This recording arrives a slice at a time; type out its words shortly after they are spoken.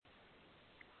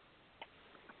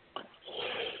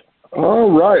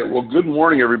All right. Well, good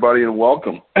morning, everybody, and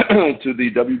welcome to the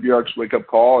WBRX Wake Up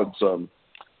Call. It's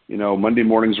Monday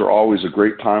mornings are always a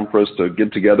great time for us to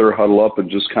get together, huddle up, and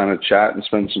just kind of chat and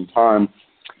spend some time,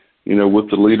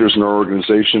 with the leaders in our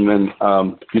organization. And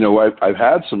I've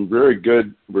had some very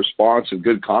good response and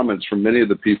good comments from many of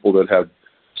the people that have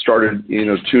started,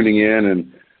 tuning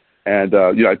in, and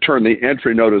I turned the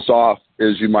entry notice off,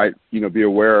 as you might, be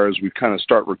aware, as we kind of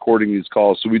start recording these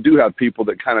calls. So we do have people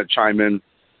that kind of chime in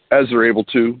as they're able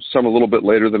to, some a little bit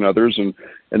later than others, and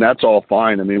that's all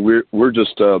fine. I mean, we're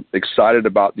just excited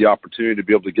about the opportunity to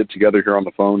be able to get together here on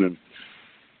the phone and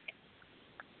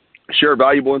share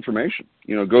valuable information.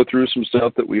 Go through some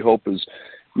stuff that we hope is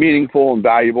meaningful and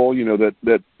valuable.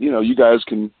 That you guys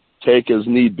can take as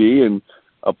need be and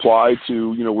apply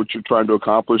to what you're trying to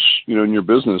accomplish in your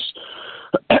business.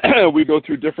 We go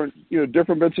through different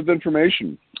bits of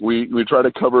information. We try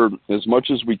to cover as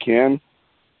much as we can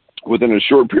within a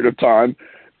short period of time.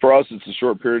 For us, it's a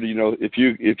short period. If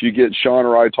you get Sean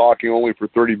or I talking only for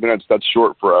 30 minutes, that's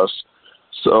short for us.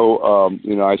 So,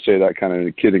 I say that kind of in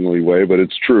a kiddingly way, but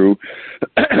it's true.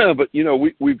 But,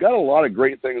 we've got a lot of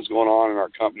great things going on in our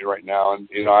company right now. And,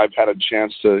 I've had a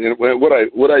chance to,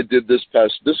 what I did this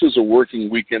was a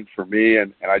working weekend for me.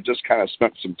 And I just kind of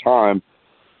spent some time,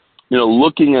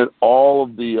 looking at all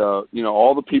of the,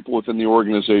 all the people within the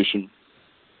organization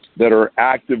that are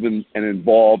active and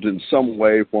involved in some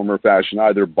way, form, or fashion,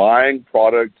 either buying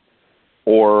product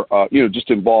or, just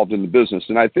involved in the business.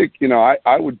 And I think,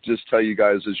 I would just tell you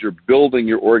guys, as you're building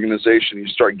your organization, you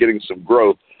start getting some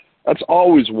growth, that's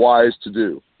always wise to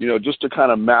do, just to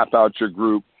kind of map out your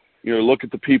group, look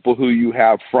at the people who you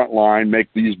have front line,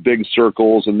 make these big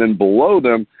circles, and then below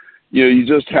them, you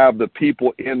just have the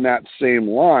people in that same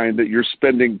line that you're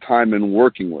spending time and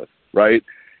working with, right?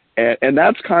 And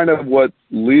that's kind of what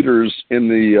leaders in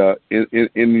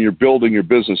your building your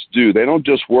business do. They don't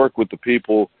just work with the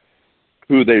people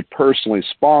who they personally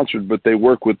sponsored, but they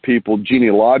work with people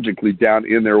genealogically down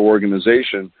in their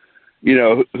organization,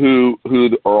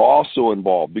 who are also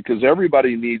involved, because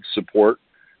everybody needs support,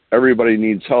 everybody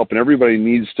needs help, and everybody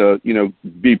needs to,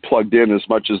 be plugged in as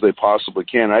much as they possibly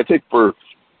can. I think for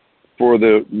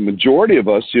the majority of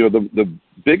us, the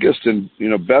biggest and,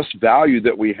 best value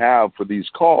that we have for these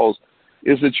calls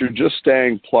is that you're just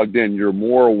staying plugged in. You're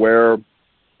more aware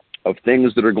of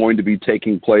things that are going to be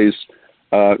taking place,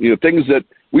 things that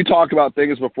we talk about,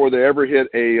 things before they ever hit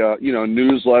a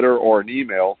newsletter or an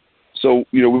email. So,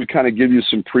 we kind of give you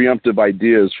some preemptive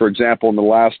ideas. For example, in the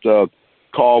last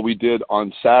call we did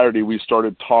on Saturday, we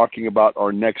started talking about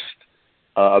our next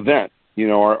event.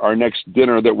 Our next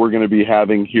dinner that we're going to be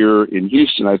having here in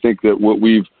Houston. I think that what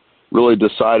we've really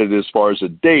decided as far as a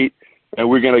date, and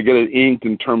we're going to get it inked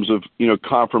in terms of,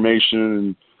 confirmation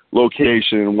and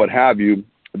location and what have you,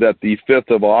 that the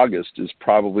 5th of August is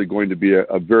probably going to be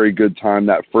a very good time,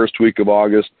 that first week of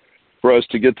August, for us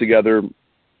to get together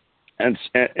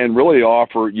and really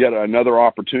offer yet another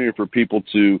opportunity for people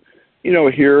to,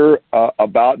 hear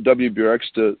about WBRX,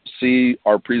 to see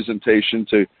our presentation,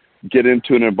 to get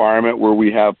into an environment where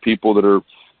we have people that are,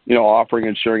 offering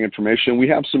and sharing information. We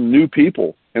have some new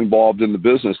people involved in the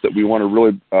business that we want to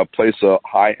really place a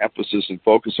high emphasis and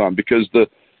focus on, because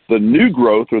the new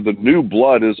growth or the new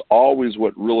blood is always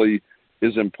what really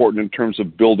is important in terms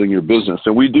of building your business.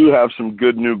 And we do have some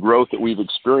good new growth that we've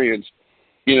experienced,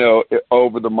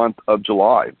 over the month of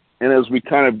July. And as we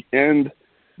kind of end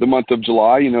the month of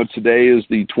July, today is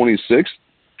the 26th.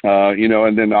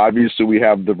 And then obviously we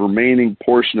have the remaining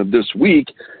portion of this week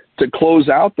to close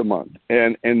out the month.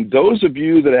 And those of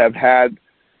you that have had,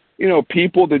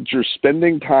 people that you're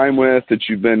spending time with, that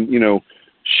you've been,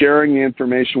 sharing the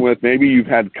information with, maybe you've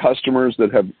had customers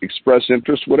that have expressed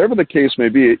interest, whatever the case may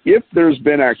be, if there's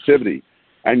been activity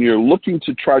and you're looking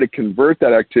to try to convert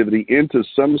that activity into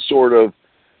some sort of,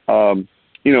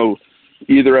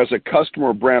 either as a customer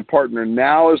or brand partner,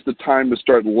 now is the time to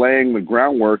start laying the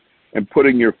groundwork and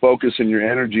putting your focus and your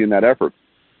energy in that effort.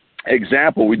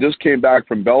 Example, we just came back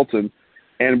from Belton,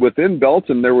 and within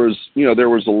Belton there was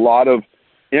a lot of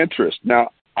interest. Now,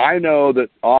 I know that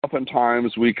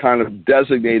oftentimes we kind of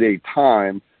designate a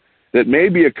time that may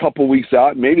be a couple weeks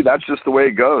out. Maybe that's just the way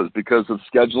it goes because of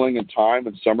scheduling and time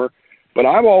and summer. But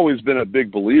I've always been a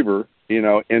big believer,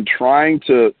 in trying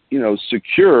to,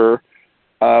 secure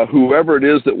whoever it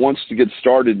is that wants to get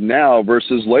started now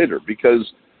versus later,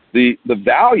 because the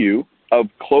value of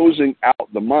closing out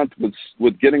the month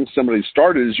with getting somebody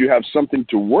started is you have something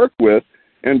to work with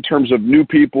in terms of new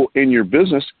people in your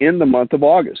business in the month of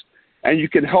August. And you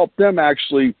can help them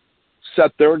actually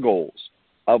set their goals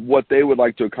of what they would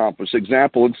like to accomplish.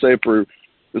 Example, let's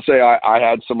say I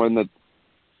had someone that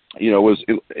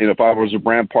if I was a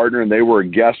brand partner and they were a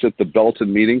guest at the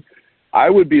Belton meeting, I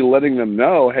would be letting them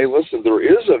know, hey, listen, there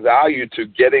is a value to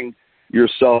getting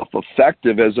yourself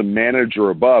effective as a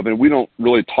manager above. And we don't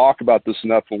really talk about this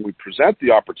enough when we present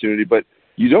the opportunity, but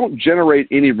you don't generate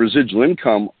any residual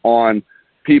income on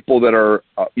people that are,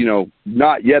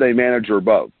 not yet a manager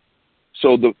above.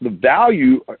 So the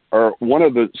value, or one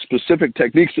of the specific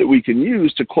techniques that we can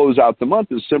use to close out the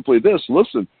month, is simply this.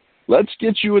 Listen, let's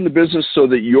get you in the business so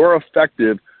that you're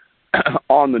effective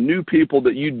on the new people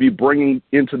that you'd be bringing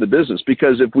into the business.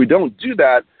 Because if we don't do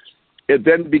that, it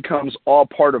then becomes all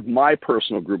part of my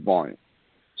personal group volume.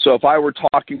 So if I were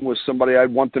talking with somebody,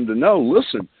 I'd want them to know,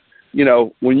 listen,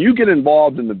 when you get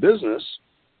involved in the business,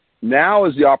 now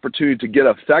is the opportunity to get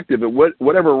effective at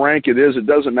whatever rank it is. It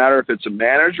doesn't matter if it's a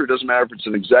manager, it doesn't matter if it's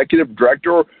an executive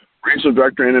director, regional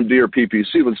director, NMD, or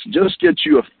PPC. Let's just get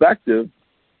you effective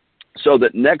so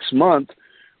that next month,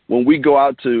 when we go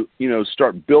out to,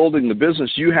 start building the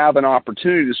business, you have an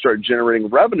opportunity to start generating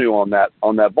revenue on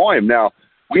that volume. Now,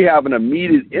 we have an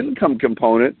immediate income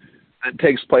component that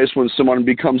takes place when someone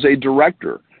becomes a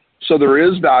director. So there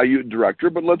is value at director,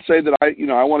 but let's say that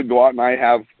I want to go out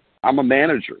and I'm a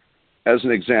manager, as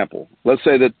an example. Let's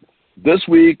say that this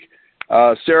week,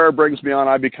 Sarah brings me on,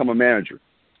 I become a manager.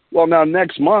 Well, now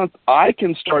next month, I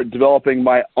can start developing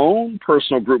my own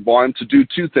personal group volume to do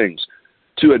two things: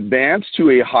 to advance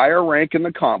to a higher rank in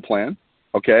the comp plan,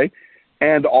 okay,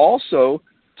 and also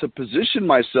to position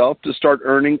myself to start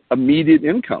earning immediate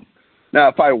income. Now,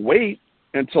 if I wait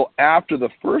until after the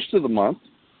first of the month,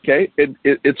 okay,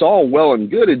 it's all well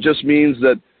and good. It just means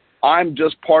that I'm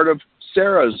just part of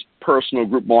Sarah's personal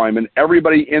group volume, and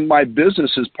everybody in my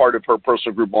business is part of her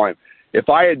personal group volume. If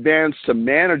I advance to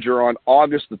manager on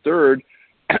August the 3rd,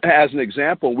 as an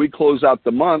example, we close out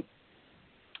the month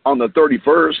on the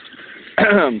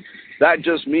 31st, that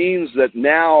just means that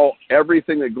now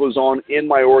everything that goes on in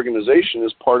my organization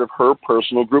is part of her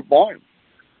personal group volume.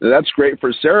 Now, that's great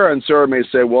for Sarah, and Sarah may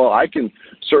say, well, I can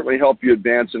certainly help you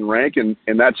advance in rank, and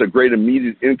that's a great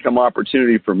immediate income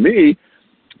opportunity for me.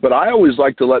 But I always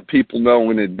like to let people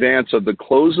know in advance of the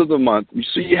close of the month.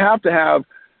 So you have to have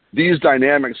these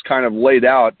dynamics kind of laid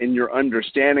out in your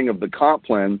understanding of the comp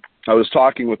plan. I was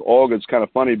talking with Olga. It's kind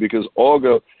of funny because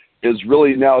Olga is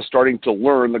really now starting to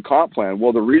learn the comp plan.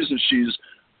 Well, the reason she's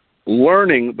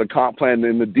learning the comp plan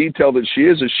in the detail that she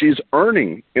is she's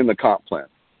earning in the comp plan.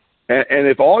 And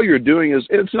if all you're doing is,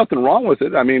 it's nothing wrong with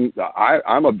it. I mean,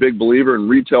 I'm a big believer in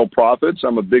retail profits.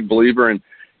 I'm a big believer in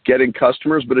getting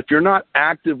customers. But if you're not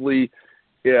actively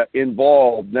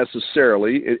involved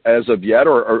necessarily as of yet,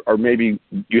 or maybe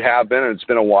you have been and it's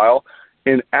been a while,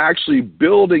 in actually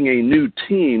building a new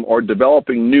team or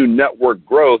developing new network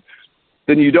growth,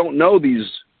 then you don't know these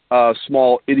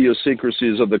small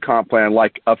idiosyncrasies of the comp plan,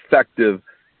 like effective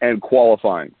and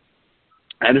qualifying,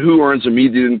 and who earns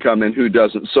immediate income and who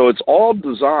doesn't. So it's all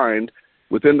designed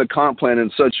within the comp plan in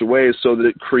such a way so that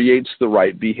it creates the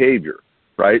right behavior,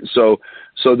 right? So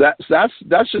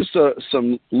that's just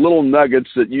some little nuggets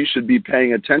that you should be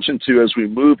paying attention to as we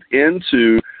move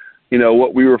into,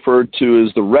 what we refer to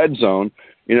as the red zone.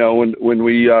 When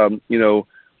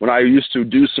I used to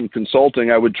do some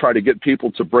consulting, I would try to get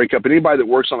people to break up, anybody that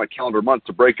works on a calendar month,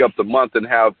 to break up the month and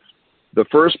have the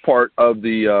first part of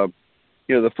the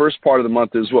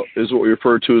month is what we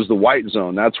refer to as the white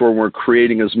zone. That's where we're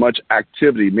creating as much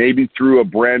activity, maybe through a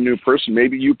brand new person,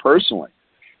 maybe you personally.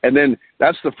 And then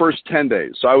that's the first 10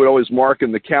 days. So I would always mark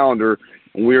in the calendar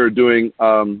when we were doing,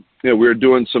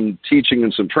 some teaching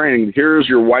and some training. Here's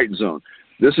your white zone.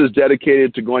 This is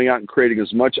dedicated to going out and creating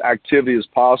as much activity as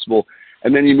possible.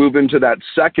 And then you move into that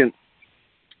second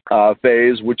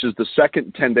phase, which is the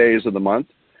second 10 days of the month,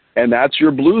 and that's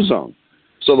your blue zone.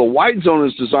 So the white zone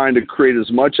is designed to create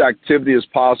as much activity as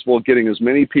possible, getting as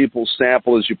many people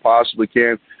sample as you possibly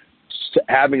can,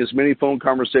 having as many phone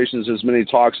conversations, as many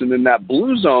talks. And then that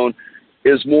blue zone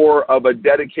is more of a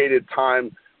dedicated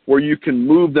time where you can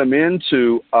move them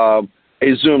into a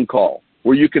Zoom call,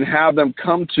 where you can have them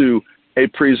come to a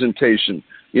presentation.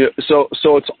 So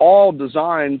it's all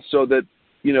designed so that,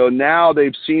 now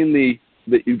they've seen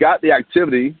that you've got the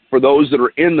activity for those that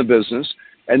are in the business,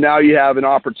 and now you have an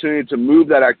opportunity to move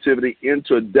that activity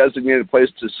into a designated place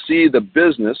to see the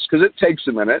business, because it takes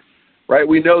a minute, right?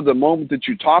 We know the moment that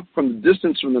you talk, from the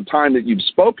distance from the time that you've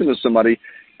spoken to somebody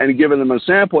and given them a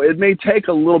sample, it may take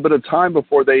a little bit of time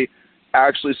before they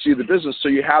actually see the business. So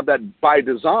you have that by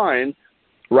design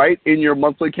right in your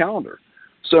monthly calendar.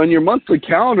 So in your monthly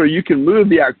calendar, you can move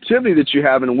the activity that you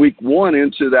have in week one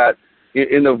into that,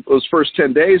 those first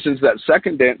 10 days, into that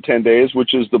second 10 days,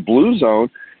 which is the blue zone.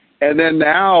 And then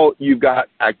now you've got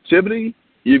activity,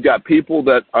 You've got people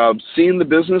that have seen the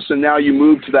business, and now you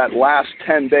move to that last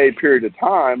 10-day period of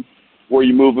time where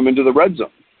you move them into the red zone.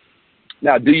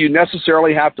 Now, do you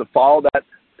necessarily have to follow that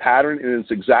pattern in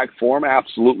its exact form?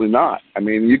 Absolutely not. I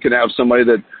mean, you can have somebody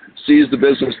that sees the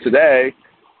business today,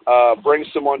 bring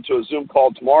someone to a Zoom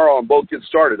call tomorrow, and both get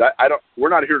started. We're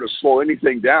not here to slow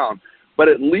anything down, but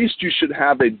at least you should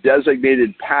have a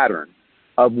designated pattern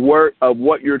of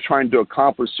what you're trying to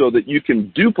accomplish so that you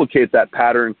can duplicate that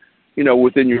pattern,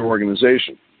 within your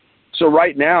organization. So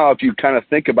right now, if you kind of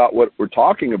think about what we're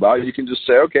talking about, you can just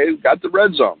say, okay, we've got the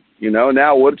red zone.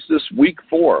 Now what's this week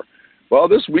for? Well,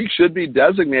 this week should be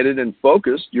designated and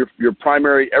focused. Your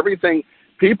primary, everything.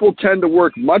 People tend to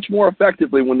work much more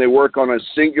effectively when they work on a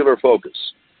singular focus,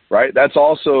 right? That's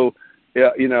also,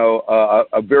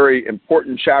 a very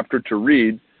important chapter to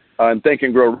read in Think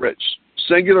and Grow Rich.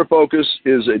 Singular focus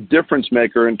is a difference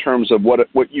maker in terms of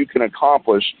what you can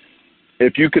accomplish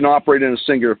if you can operate in a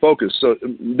singular focus. So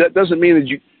that doesn't mean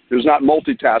that there's not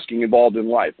multitasking involved in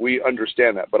life. We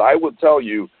understand that. But I would tell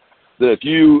you that if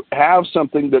you have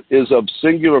something that is of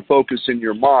singular focus in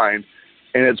your mind,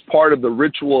 and it's part of the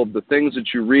ritual of the things that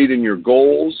you read in your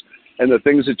goals and the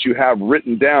things that you have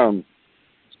written down,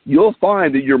 you'll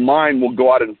find that your mind will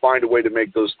go out and find a way to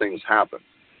make those things happen.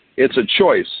 It's a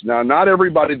choice. Now, not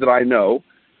everybody that I know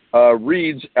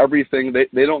reads everything.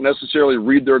 They don't necessarily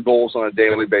read their goals on a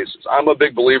daily basis. I'm a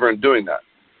big believer in doing that.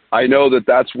 I know that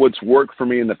that's what's worked for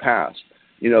me in the past.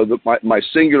 My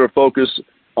singular focus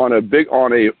on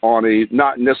a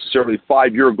not necessarily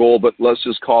 5-year goal, but let's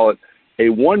just call it a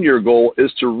 1-year goal,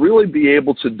 is to really be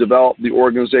able to develop the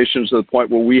organization to the point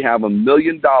where we have $1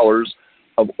 million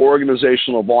of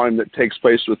organizational volume that takes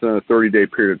place within a 30-day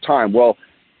period of time. Well,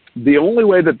 the only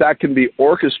way that can be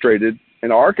orchestrated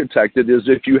and architected is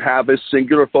if you have a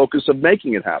singular focus of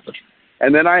making it happen.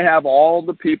 And then I have all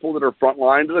the people that are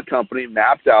frontline to the company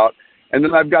mapped out, and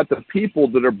then I've got the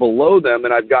people that are below them,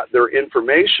 and I've got their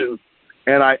information,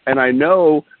 and I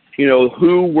know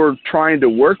who we're trying to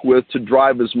work with to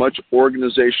drive as much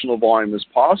organizational volume as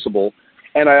possible.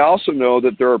 And I also know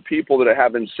that there are people that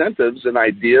have incentives and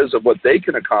ideas of what they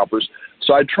can accomplish.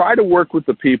 So I try to work with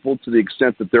the people to the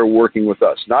extent that they're working with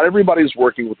us. Not everybody's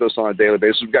working with us on a daily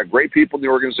basis. We've got great people in the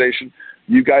organization.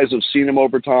 You guys have seen them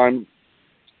over time.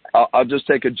 I'll just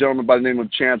take a gentleman by the name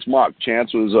of Chance Mock.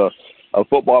 Chance was a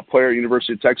football player at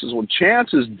University of Texas. Well,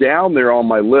 Chance is down there on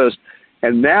my list,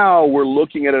 and now we're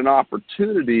looking at an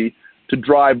opportunity to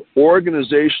drive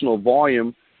organizational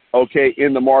volume,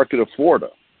 in the market of Florida,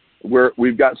 where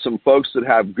we've got some folks that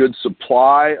have good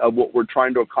supply of what we're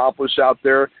trying to accomplish out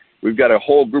there. We've got a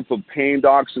whole group of pain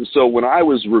docs. And so when I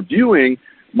was reviewing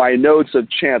my notes of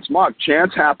Chance Mock,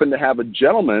 Chance happened to have a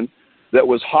gentleman that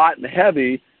was hot and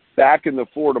heavy back in the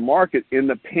Florida market in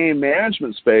the pain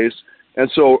management space.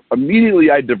 And so immediately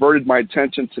I diverted my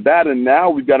attention to that. And now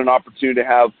we've got an opportunity to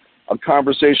have a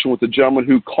conversation with a gentleman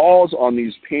who calls on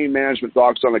these pain management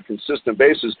docs on a consistent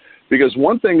basis. Because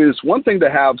one thing to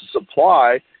have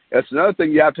supply. It's another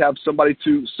thing you have to have somebody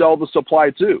to sell the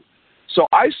supply to. So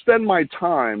I spend my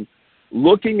time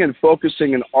looking and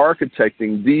focusing and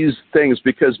architecting these things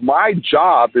because my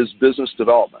job is business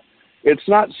development. It's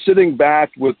not sitting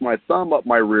back with my thumb up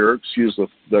my rear, excuse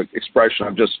the expression,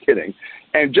 I'm just kidding,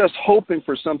 and just hoping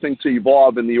for something to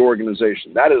evolve in the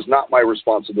organization. That is not my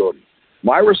responsibility.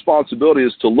 My responsibility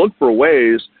is to look for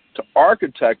ways to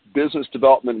architect business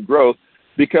development and growth,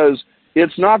 because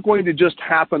it's not going to just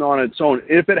happen on its own.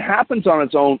 If it happens on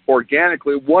its own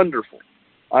organically, wonderful.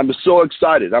 I'm so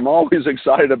excited. I'm always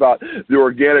excited about the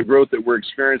organic growth that we're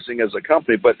experiencing as a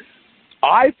company. But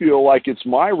I feel like it's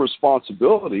my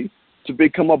responsibility to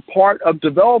become a part of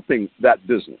developing that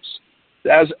business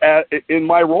in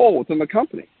my role within the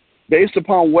company, based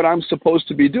upon what I'm supposed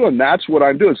to be doing. That's what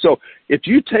I'm doing. So if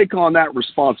you take on that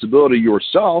responsibility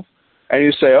yourself and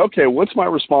you say, okay, what's my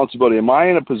responsibility? Am I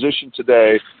in a position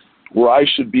today where I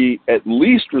should be at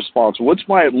least responsible? What's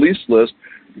my at least list?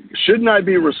 Shouldn't I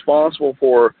be responsible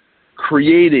for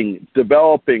creating,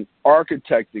 developing,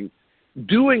 architecting,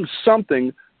 doing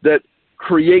something that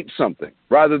creates something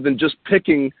rather than just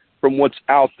picking from what's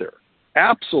out there?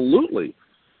 Absolutely.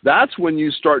 That's when you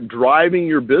start driving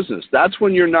your business. That's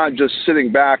when you're not just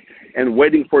sitting back and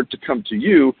waiting for it to come to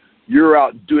you. You're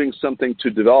out doing something to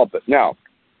develop it. Now,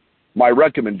 my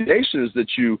recommendation is that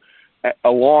you,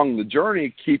 along the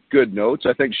journey, keep good notes.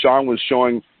 I think Sean was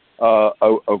showing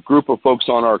a group of folks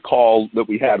on our call that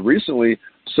we had recently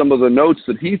some of the notes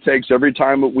that he takes every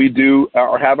time that we do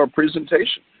or have a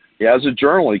presentation. He has a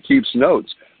journal. He keeps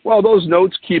notes. Well, those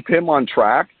notes keep him on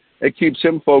track. It keeps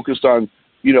him focused on,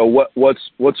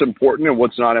 what's important and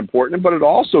what's not important, but it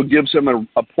also gives him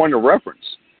a point of reference.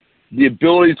 the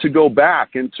ability to go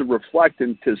back and to reflect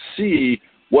and to see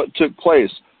what took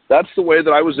place. That's the way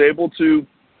that I was able to,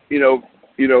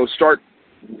 start,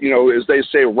 as they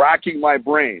say, racking my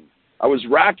brain. I was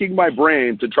racking my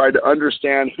brain to try to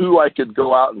understand who I could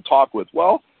go out and talk with.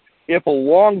 Well, if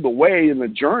along the way in the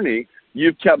journey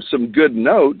you've kept some good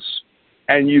notes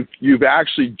and you've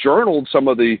actually journaled some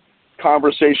of the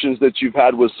conversations that you've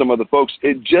had with some of the folks,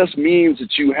 it just means that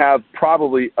you have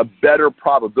probably a better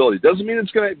probability. It doesn't mean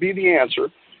it's going to be the answer.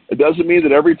 It doesn't mean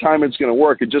that every time it's going to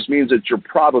work. It just means that your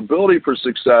probability for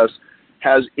success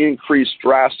has increased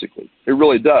drastically. It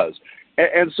really does.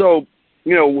 And so,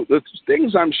 the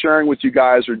things I'm sharing with you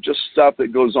guys are just stuff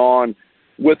that goes on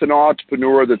with an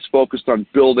entrepreneur that's focused on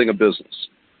building a business.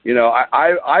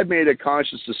 I made a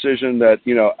conscious decision that,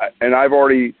 and I've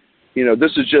already,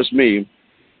 this is just me.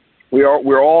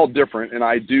 We're all different, and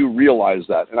I do realize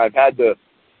that. And I've had to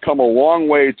come a long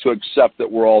way to accept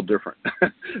that we're all different.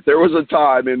 There was a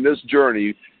time in this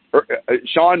journey,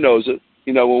 Sean knows it,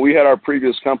 when we had our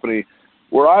previous company,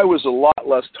 where I was a lot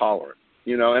less tolerant,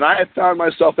 and I have found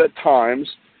myself at times,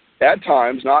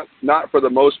 not for the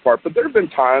most part, but there have been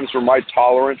times where my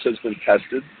tolerance has been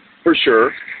tested, for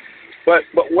sure. But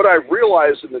what I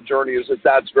realized in the journey is that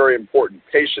that's very important.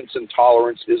 Patience and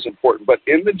tolerance is important. But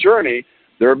in the journey,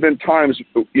 there have been times,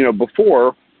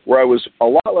 before where I was a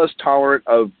lot less tolerant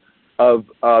of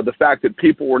the fact that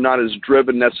people were not as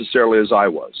driven necessarily as I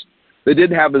was. They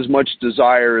didn't have as much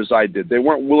desire as I did. They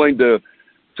weren't willing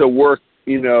to work,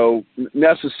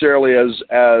 necessarily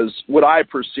as what I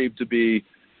perceived to be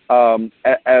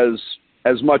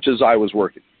as much as I was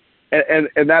working.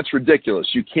 And that's ridiculous.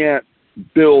 You can't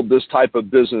build this type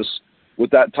of business with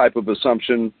that type of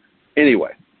assumption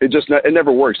anyway. It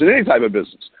never works in any type of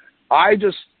business. I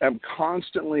just am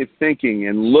constantly thinking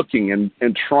and looking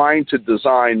and trying to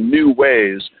design new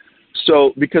ways.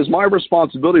 So because my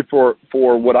responsibility for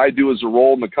what I do as a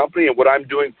role in the company and what I'm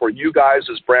doing for you guys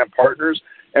as brand partners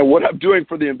and what I'm doing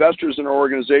for the investors in our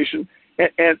organization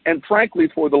and frankly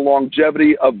for the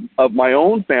longevity of my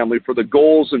own family, for the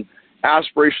goals and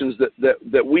aspirations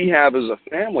that we have as a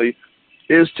family,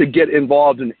 is to get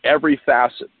involved in every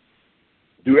facet.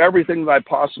 Do everything that I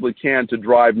possibly can to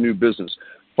drive new business.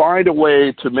 Find a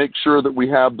way to make sure that we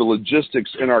have the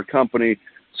logistics in our company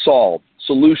solved,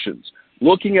 solutions,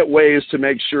 looking at ways to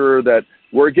make sure that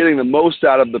we're getting the most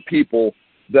out of the people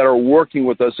that are working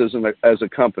with us as a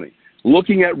company,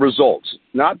 looking at results,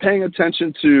 not paying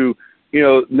attention to,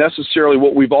 necessarily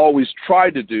what we've always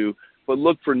tried to do, but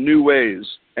look for new ways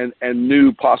and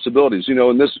new possibilities.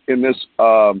 In this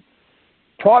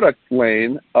product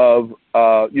lane of,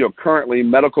 currently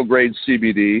medical grade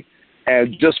CBD,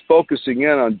 and just focusing in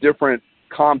on different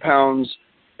compounds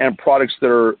and products that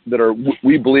are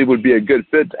we believe would be a good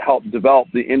fit to help develop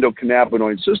the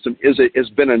endocannabinoid system has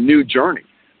been a new journey.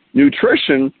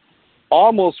 Nutrition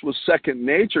almost was second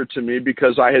nature to me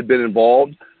because I had been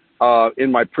involved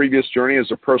in my previous journey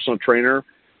as a personal trainer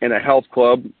in a health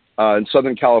club in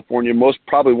Southern California,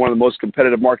 probably one of the most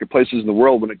competitive marketplaces in the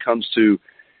world when it comes to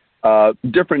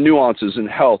different nuances in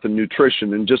health and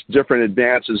nutrition and just different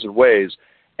advances and ways.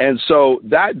 And so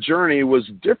that journey was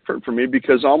different for me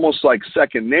because almost like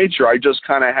second nature, I just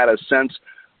kind of had a sense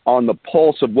on the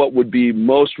pulse of what would be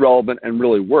most relevant and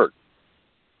really work.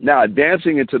 Now,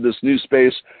 advancing into this new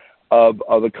space of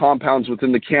the compounds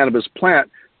within the cannabis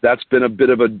plant, that's been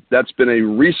a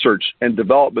research and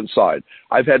development side.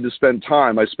 I've had to spend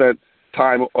time. I spent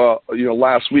time,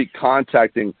 last week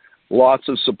contacting lots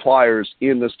of suppliers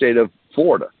in the state of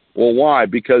Florida. Well, why?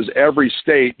 Because every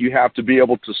state you have to be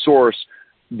able to source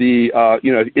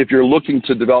if you're looking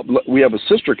to develop, we have a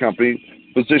sister company,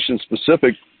 Physician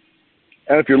Specific,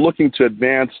 and if you're looking to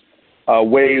advance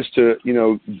ways to,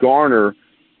 garner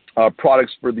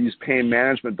products for these pain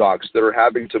management docs that are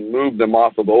having to move them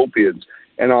off of opiates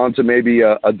and onto maybe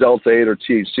a Delta-8 or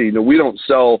THC. Now, we don't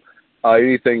sell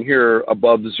anything here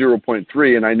above the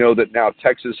 0.3, and I know that now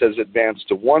Texas has advanced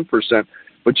to 1%.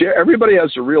 But everybody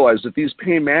has to realize that these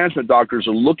pain management doctors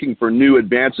are looking for new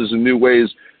advances and new ways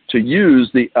to use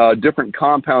the different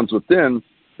compounds within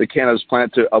the cannabis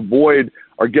plant to avoid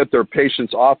or get their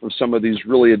patients off of some of these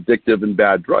really addictive and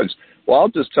bad drugs. Well, I'll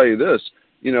just tell you this,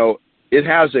 it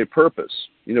has a purpose.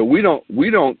 We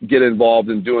don't get involved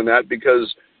in doing that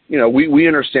because, we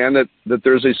understand that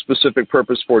there's a specific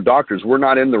purpose for doctors. We're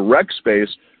not in the rec space.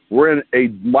 We're in a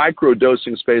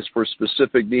micro-dosing space for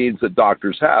specific needs that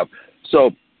doctors have.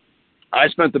 So I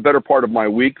spent the better part of my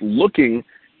week looking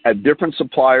at different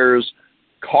suppliers,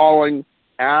 calling,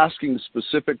 asking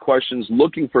specific questions,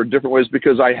 looking for different ways,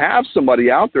 because I have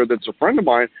somebody out there that's a friend of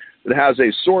mine that has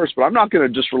a source, but I'm not going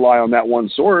to just rely on that one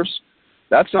source.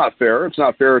 That's not fair. It's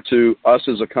not fair to us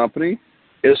as a company.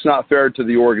 It's not fair to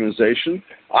the organization.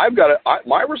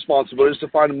 My responsibility is to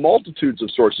find multitudes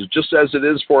of sources, just as it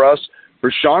is for us,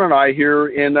 for Sean and I here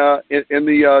in the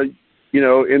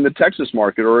Texas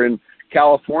market, or in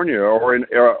California,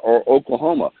 or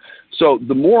Oklahoma. So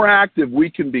the more active we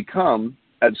can become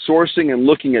at sourcing and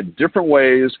looking at different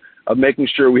ways of making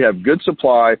sure we have good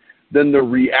supply, then the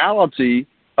reality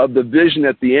of the vision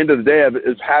at the end of the day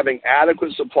is having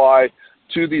adequate supply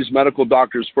to these medical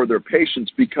doctors for their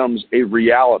patients becomes a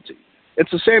reality.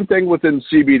 It's the same thing within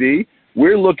CBD.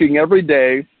 We're looking every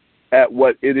day at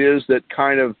what it is that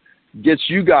kind of gets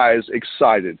you guys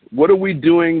excited. What are we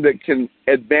doing that can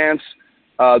advance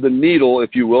the needle,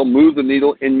 if you will, move the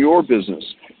needle in your business?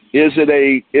 Is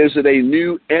it a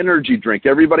new energy drink?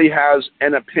 Everybody has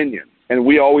an opinion, and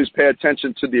we always pay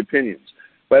attention to the opinions.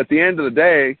 But at the end of the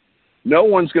day, no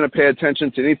one's going to pay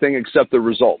attention to anything except the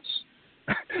results.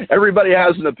 Everybody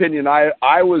has an opinion.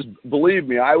 Believe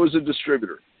me, I was a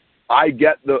distributor. I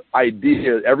get the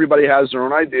idea. Everybody has their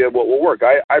own idea of what will work.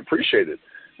 I appreciate it.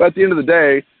 But at the end of the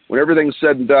day, when everything's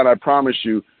said and done, I promise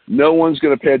you, no one's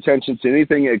going to pay attention to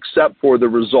anything except for the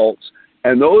results.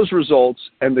 And those results,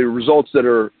 and the results that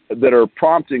are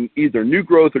prompting either new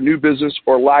growth or new business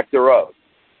or lack thereof.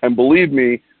 And believe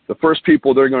me, the first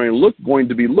people they're going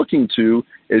to be looking to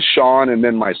is Sean and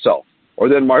then myself,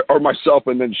 or myself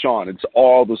and then Sean. It's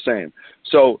all the same.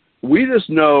 So we just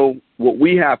know what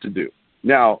we have to do.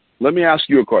 Now, let me ask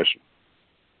you a question.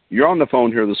 You're on the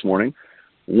phone here this morning.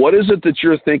 What is it that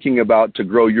you're thinking about to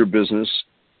grow your business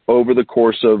over the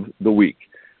course of the week?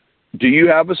 Do you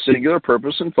have a singular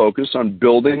purpose and focus on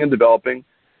building and developing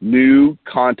new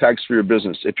contacts for your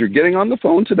business? If you're getting on the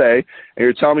phone today and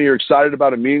you're telling me you're excited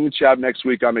about a meeting that you have next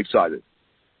week, I'm excited.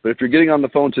 But if you're getting on the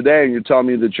phone today and you're telling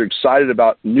me that you're excited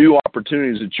about new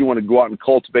opportunities that you want to go out and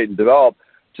cultivate and develop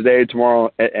today,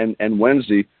 tomorrow, and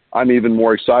Wednesday, I'm even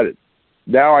more excited.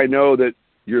 Now I know that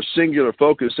your singular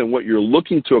focus and what you're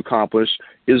looking to accomplish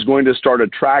is going to start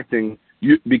attracting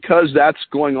you, because that's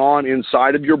going on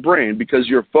inside of your brain, because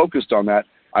you're focused on that.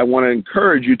 I want to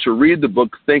encourage you to read the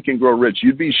book, Think and Grow Rich.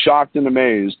 You'd be shocked and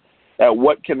amazed at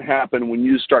what can happen when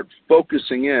you start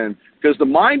focusing in, because the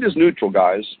mind is neutral,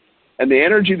 guys, and the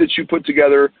energy that you put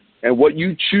together and what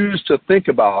you choose to think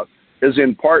about is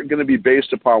in part going to be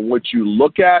based upon what you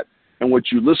look at and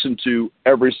what you listen to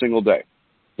every single day.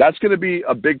 That's going to be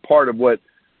a big part of what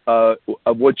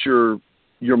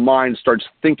your mind starts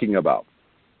thinking about.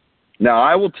 Now,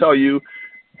 I will tell you,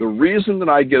 the reason that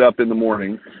I get up in the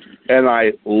morning and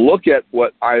I look at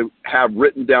what I have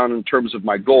written down in terms of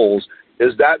my goals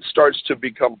is that starts to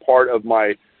become part of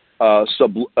my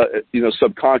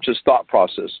subconscious thought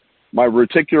process, my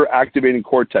reticular activating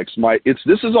cortex.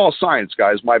 This is all science,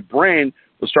 guys. My brain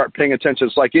will start paying attention.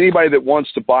 It's like anybody that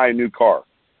wants to buy a new car.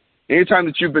 Anytime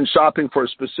that you've been shopping for a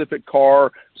specific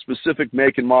car, specific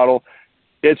make and model,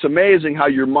 it's amazing how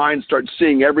your mind starts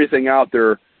seeing everything out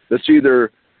there that's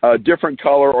either a different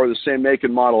color or the same make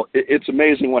and model. It's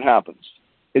amazing what happens.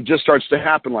 It just starts to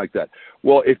happen like that.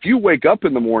 Well, if you wake up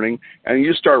in the morning and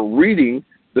you start reading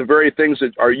the very things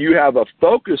that you have a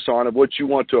focus on of what you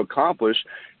want to accomplish,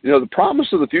 the promise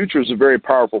of the future is a very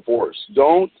powerful force.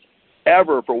 Don't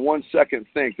ever for 1 second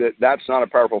think that that's not a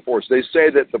powerful force. They say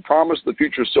that the promise of the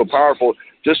future is so powerful,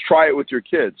 just try it with your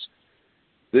kids.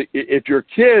 If your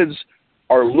kids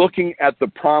are looking at the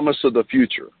promise of the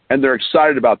future and they're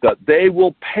excited about that, they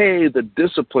will pay the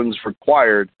disciplines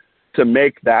required to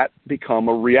make that become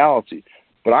a reality.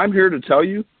 But I'm here to tell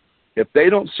you, if they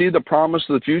don't see the promise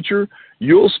of the future,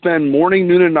 you'll spend morning,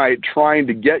 noon, and night trying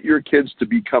to get your kids to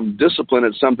become disciplined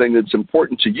at something that's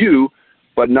important to you,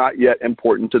 but not yet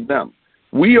important to them.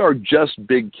 We are just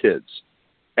big kids.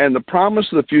 And the promise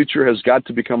of the future has got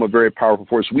to become a very powerful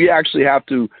force. We actually have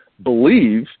to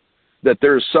believe that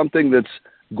there's something that's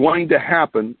going to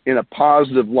happen in a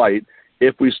positive light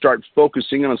if we start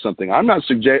focusing on something. I'm not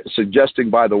suggesting,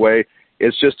 by the way,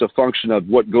 it's just a function of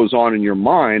what goes on in your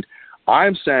mind.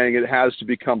 I'm saying it has to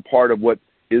become part of what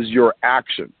is your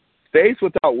action. Faith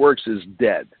without works is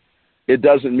dead. It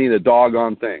doesn't mean a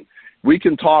doggone thing. We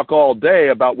can talk all day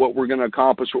about what we're going to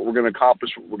accomplish,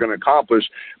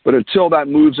 but until that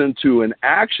moves into an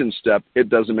action step, it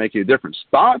doesn't make any difference.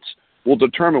 Thoughts will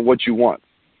determine what you want.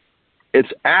 It's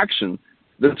action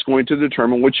that's going to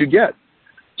determine what you get.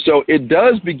 So it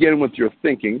does begin with your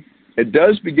thinking. It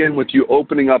does begin with you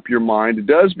opening up your mind. It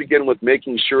does begin with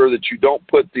making sure that you don't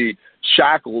put the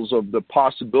shackles of the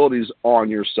possibilities on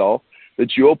yourself,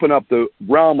 that you open up the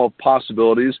realm of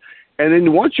possibilities. And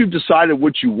then once you've decided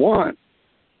what you want,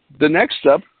 the next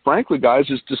step, frankly, guys,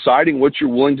 is deciding what you're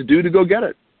willing to do to go get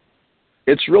it.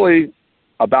 It's really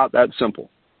about that simple.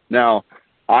 Now,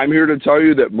 I'm here to tell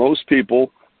you that most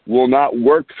people will not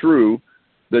work through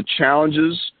the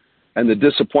challenges and the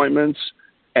disappointments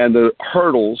and the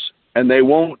hurdles, and they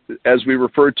won't, as we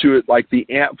refer to it, like the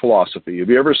ant philosophy. Have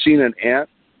you ever seen an ant?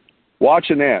 Watch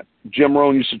an ant. Jim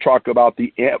Rohn used to talk about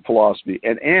the ant philosophy.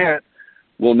 An ant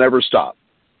will never stop.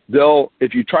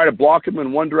 If you try to block them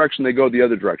in one direction, they go the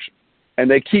other direction. And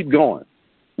they keep going.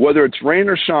 Whether it's rain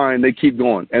or shine, they keep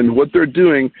going. And what they're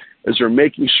doing is they're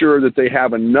making sure that they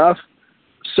have enough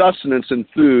sustenance and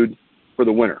food for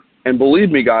the winter. And believe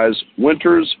me, guys,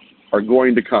 winters are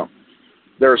going to come.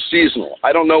 They're seasonal.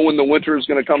 I don't know when the winter is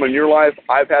going to come in your life.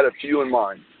 I've had a few in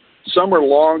mine. Some are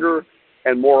longer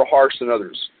and more harsh than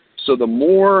others. So the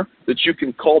more that you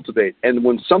can cultivate, and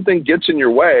when something gets in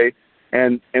your way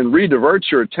and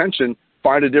rediverts your attention,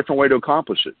 find a different way to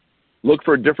accomplish it. Look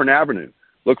for a different avenue.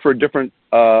 Look for a different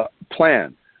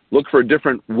plan. Look for a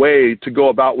different way to go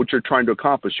about what you're trying to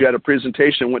accomplish. You had a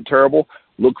presentation that went terrible.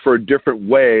 Look for a different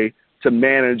way to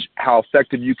manage how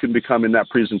effective you can become in that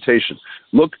presentation.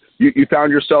 Look, you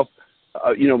found yourself,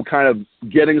 kind of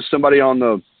getting somebody on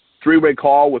the three-way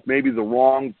call with maybe the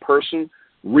wrong person.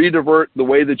 Redivert the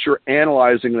way that you're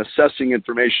analyzing and assessing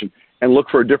information and look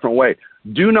for a different way.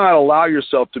 Do not allow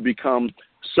yourself to become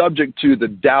subject to the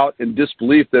doubt and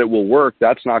disbelief that it will work.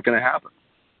 That's not going to happen.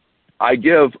 I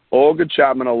give Olga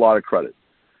Chapman a lot of credit.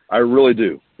 I really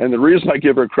do. And the reason I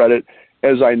give her credit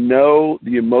is I know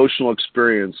the emotional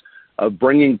experience of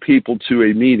bringing people to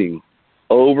a meeting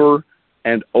over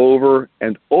and over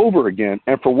and over again,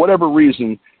 and for whatever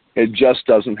reason, it just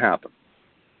doesn't happen.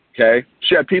 Okay?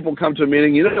 She had people come to a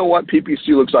meeting, you know what, PPC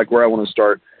looks like where I want to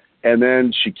start, and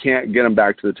then she can't get them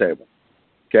back to the table.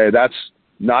 Okay? That's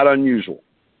not unusual.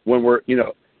 When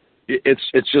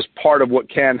it's just part of what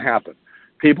can happen.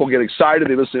 People get excited,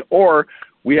 they listen, or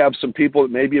we have some people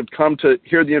that maybe have come to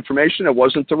hear the information. It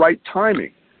wasn't the right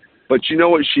timing. But you know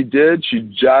what she did? She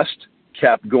just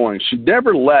kept going. She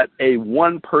never let a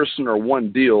one person or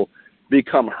one deal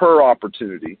become her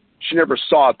opportunity. She never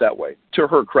saw it that way, to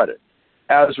her credit.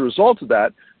 As a result of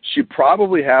that, she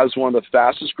probably has one of the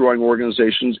fastest growing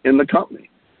organizations in the company.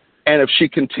 And if she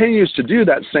continues to do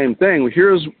that same thing,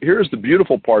 here's the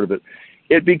beautiful part of it.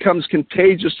 It becomes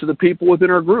contagious to the people within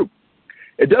her group.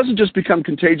 It doesn't just become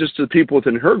contagious to the people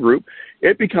within her group.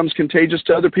 It becomes contagious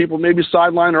to other people, maybe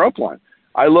sideline or upline.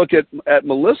 I look at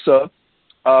Melissa,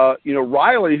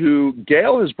 Riley, who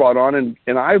Gail has brought on,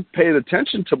 and I've paid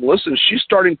attention to Melissa, and she's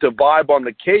starting to vibe on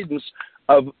the cadence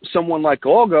of someone like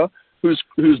Olga,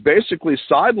 who's basically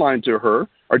sidelined to her,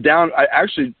 or down.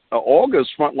 Olga's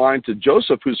front line to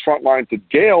Joseph, who's front line to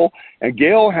Gail, and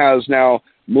Gail has now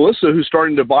Melissa, who's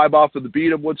starting to vibe off of the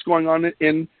beat of what's going on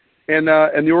in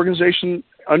the organization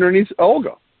underneath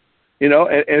Olga. And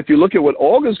if you look at what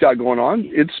Olga's got going on,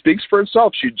 it speaks for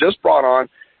itself. She just brought on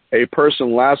a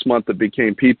person last month that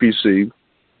became PPC,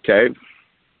 okay?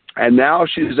 And now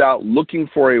she's out looking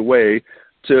for a way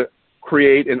to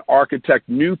create and architect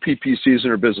new PPCs in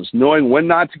her business, knowing when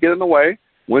not to get in the way,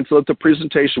 when to let the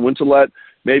presentation, when to let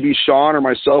maybe Sean or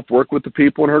myself work with the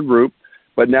people in her group.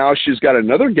 But now she's got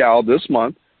another gal this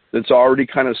month that's already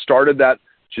kind of started that.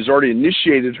 She's already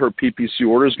initiated her PPC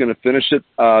order, is going to finish it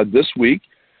this week.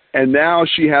 And now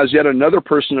she has yet another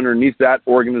person underneath that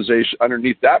organization,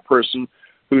 underneath that person,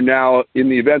 who now, in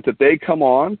the event that they come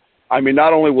on, I mean,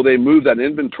 not only will they move that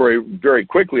inventory very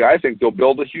quickly, I think they'll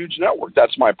build a huge network.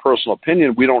 That's my personal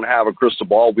opinion. We don't have a crystal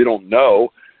ball. We don't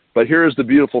know. But here's the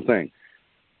beautiful thing.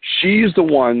 She's the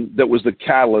one that was the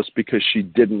catalyst because she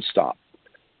didn't stop.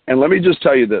 And let me just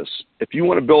tell you this. If you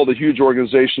want to build a huge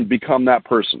organization, become that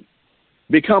person.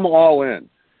 Become all in.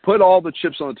 Put all the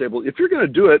chips on the table. If you're going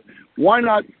to do it, why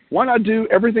not do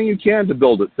everything you can to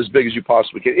build it as big as you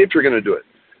possibly can, if you're going to do it?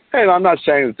 Hey, and I'm not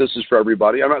saying that this is for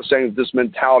everybody. I'm not saying that this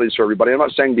mentality is for everybody. I'm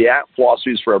not saying the app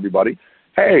philosophy is for everybody.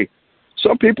 Hey,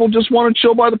 some people just want to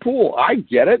chill by the pool. I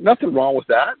get it. Nothing wrong with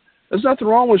that. There's nothing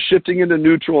wrong with shifting into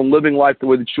neutral and living life the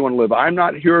way that you want to live. I'm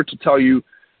not here to tell you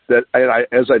that,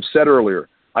 as I've said earlier,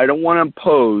 I don't want to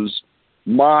impose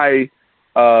my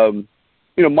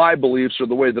my beliefs or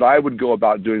the way that I would go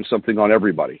about doing something on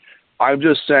everybody. I'm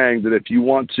just saying that if you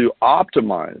want to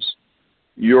optimize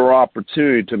your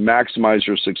opportunity to maximize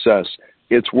your success,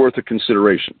 it's worth a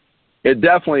consideration. It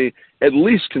definitely, at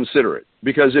least consider it,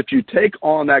 because if you take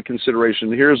on that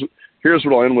consideration, here's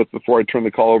what I'll end with before I turn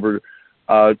the call over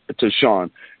to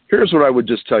Sean. Here's what I would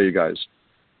just tell you guys.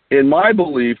 In my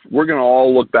belief, we're going to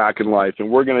all look back in life, and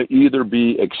we're going to either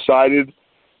be excited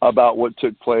about what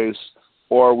took place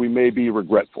or we may be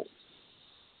regretful.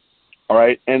 All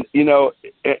right? And,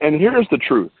 and here's the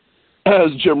truth,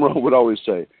 as Jim Rohn would always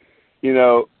say.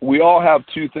 we all have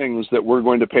two things that we're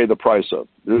going to pay the price of.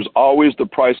 There's always the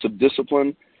price of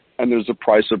discipline, and there's the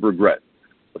price of regret.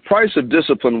 The price of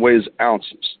discipline weighs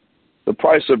ounces. The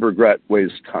price of regret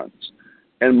weighs tons.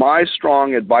 And my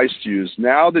strong advice to you is,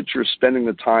 now that you're spending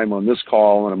the time on this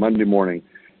call on a Monday morning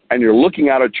and you're looking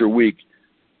out at your week,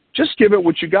 just give it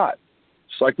what you got.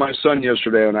 It's like my son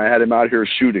yesterday when I had him out here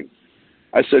shooting.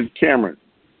 I said, Cameron,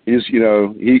 he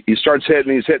starts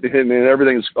hitting, and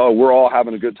everything's, we're all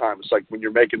having a good time. It's like when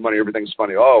you're making money, everything's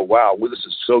funny. Oh, wow, this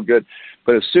is so good.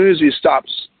 But as soon as he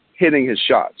stops hitting his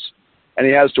shots and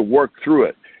he has to work through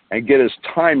it and get his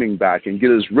timing back and get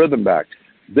his rhythm back,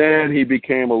 then he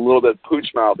became a little bit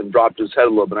pooch-mouthed and dropped his head a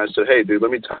little bit. And I said, hey, dude,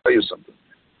 let me tell you something.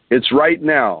 It's right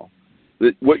now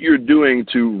that what you're doing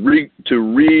to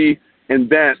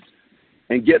reinvent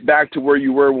and get back to where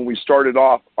you were when we started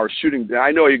off our shooting.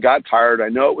 I know you got tired. I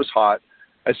know it was hot.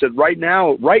 I said, right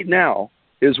now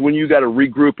is when you got to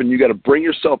regroup and you got to bring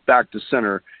yourself back to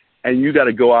center, and you got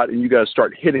to go out and you got to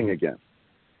start hitting again.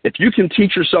 If you can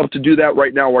teach yourself to do that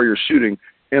right now while you're shooting,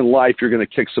 in life, you're going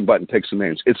to kick some butt and take some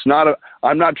names.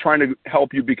 I'm not trying to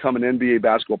help you become an NBA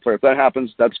basketball player. If that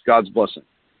happens, that's God's blessing.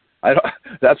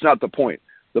 That's not the point.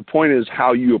 The point is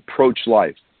how you approach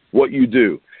life, what you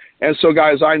do. And so,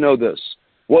 guys, I know this.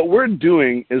 What we're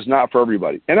doing is not for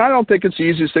everybody. And I don't think it's the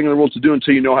easiest thing in the world to do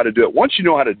until you know how to do it. Once you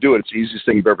know how to do it, it's the easiest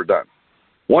thing you've ever done.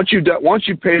 Once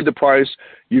you've paid the price,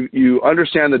 you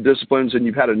understand the disciplines, and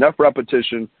you've had enough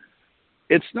repetition,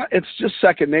 it's just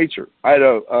second nature. I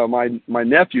had my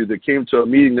nephew that came to a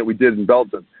meeting that we did in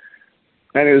Belton,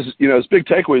 and his big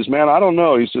takeaway is, man, I don't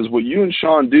know. He says, what you and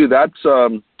Sean do, that's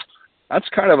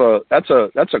kind of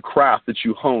a craft that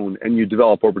you hone and you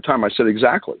develop over time. I said,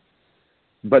 exactly.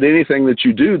 But anything that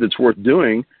you do that's worth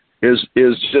doing is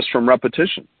just from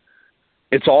repetition.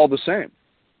 It's all the same.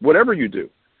 Whatever you do,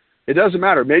 it doesn't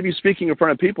matter. Maybe speaking in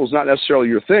front of people is not necessarily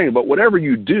your thing, but whatever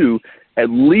you do, at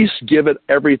least give it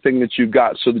everything that you've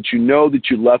got so that you know that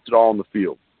you left it all on the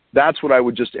field. That's what I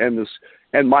would just end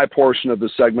my portion of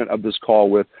this segment of this call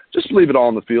with. Just leave it all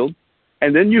on the field.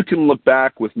 And then you can look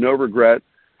back with no regret,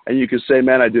 and you can say,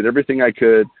 man, I did everything I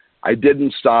could. I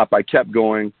didn't stop. I kept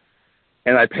going,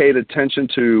 and I paid attention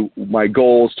to my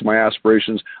goals, to my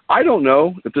aspirations. I don't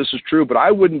know if this is true, but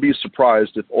I wouldn't be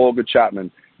surprised if Olga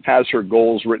Chapman has her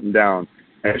goals written down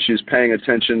and she's paying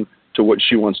attention to what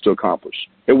she wants to accomplish.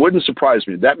 It wouldn't surprise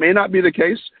me. That may not be the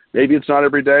case. Maybe it's not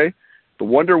every day. But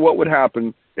wonder what would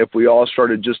happen if we all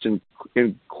started just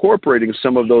incorporating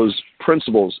some of those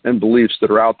principles and beliefs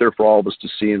that are out there for all of us to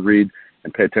see and read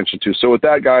and pay attention to. So with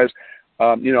that, guys,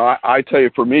 I tell you,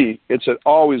 for me, it's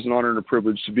always an honor and a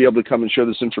privilege to be able to come and share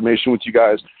this information with you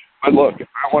guys. But look,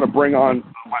 I want to bring on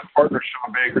my partner,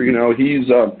 Sean Baker. He's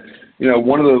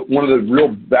one of the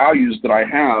real values that I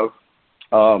have,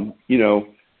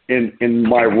 in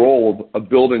my role of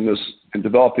building this and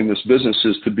developing this business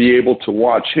is to be able to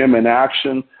watch him in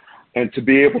action and to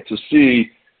be able to see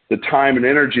the time and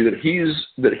energy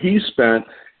that he spent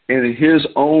in his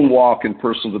own walk in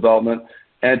personal development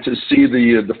and to see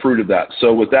the fruit of that.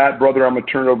 So with that, brother, I'm going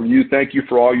to turn it over to you. Thank you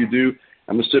for all you do.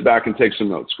 I'm going to sit back and take some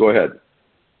notes. Go ahead.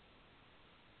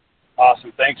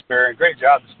 Awesome. Thanks, Barry. Great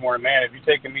job this morning, man. Have you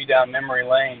taken me down memory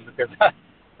lane? Because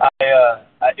I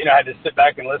had to sit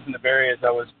back and listen to Barry as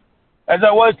I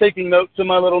was taking notes in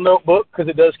my little notebook, because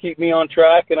it does keep me on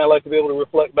track, and I like to be able to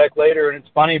reflect back later. And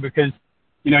it's funny because,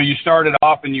 you started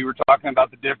off and you were talking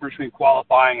about the difference between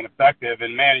qualifying and effective.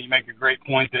 And, man, you make a great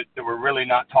point that we're really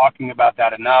not talking about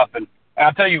that enough. And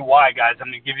I'll tell you why, guys. I'm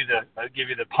going to give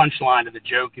you the punchline of the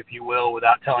joke, if you will,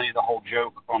 without telling you the whole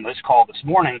joke on this call this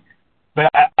morning. But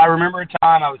I remember a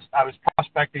time I was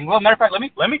prospecting. Well, matter of fact,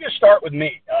 let me just start with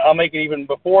me. I'll make it even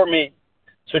before me.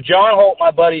 So John Holt,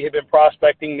 my buddy, had been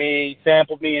prospecting me,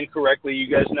 sampled me incorrectly. You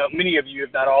guys know, many of you,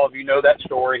 if not all of you, know that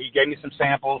story. He gave me some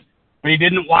samples, but he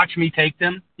didn't watch me take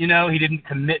them. He didn't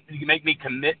make me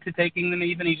commit to taking them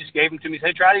even. He just gave them to me. He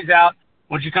said, try these out.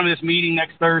 Why don't you come to this meeting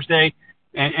next Thursday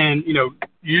and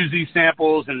use these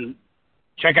samples and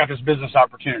check out this business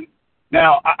opportunity.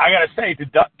 Now, I got to say,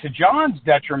 to John's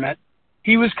detriment,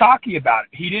 he was cocky about it.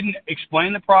 He didn't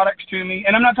explain the products to me.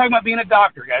 And I'm not talking about being a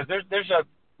doctor, guys.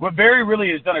 What Barry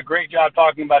really has done a great job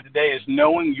talking about today is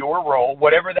knowing your role,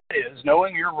 whatever that is,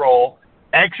 knowing your role,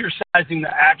 exercising the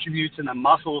attributes and the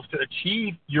muscles to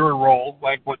achieve your role,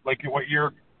 like what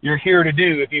you're here to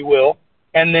do, if you will,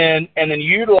 and then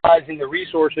utilizing the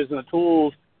resources and the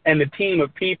tools and the team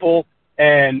of people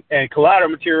and collateral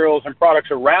materials and products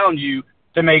around you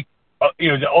to make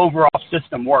the overall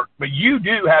system work. But you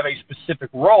do have a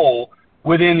specific role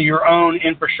within your own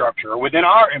infrastructure, within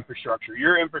our infrastructure.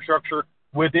 Your infrastructure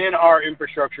within our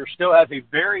infrastructure still has a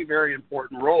very, very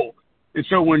important role. And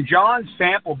so when John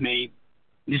sampled me,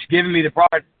 just giving me the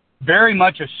product, very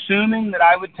much assuming that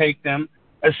I would take them,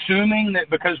 assuming that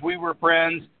because we were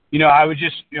friends, I would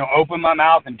just, open my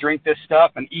mouth and drink this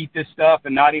stuff and eat this stuff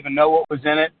and not even know what was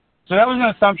in it. So that was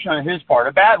an assumption on his part,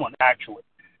 a bad one, actually.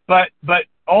 But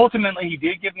ultimately, he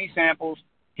did give me samples.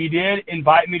 He did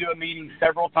invite me to a meeting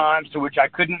several times to which I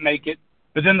couldn't make it.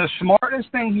 But then the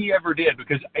smartest thing he ever did,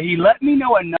 because he let me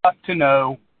know enough to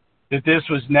know that this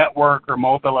was network or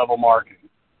multi-level marketing.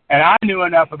 And I knew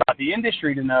enough about the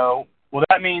industry to know, well,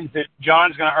 that means that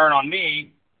John's going to earn on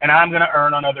me and I'm going to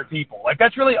earn on other people. Like,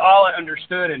 that's really all I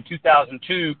understood in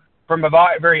 2002 from a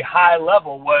very high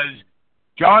level was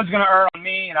John's going to earn on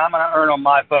me and I'm going to earn on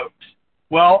my folks.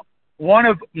 Well, one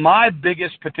of my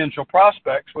biggest potential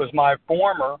prospects was my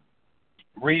former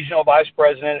regional vice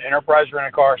president, Enterprise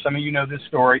Rent-A-Car. Some of you know this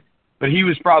story, but he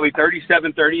was probably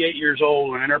 37, 38 years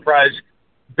old when Enterprise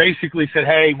basically said,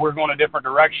 hey, we're going a different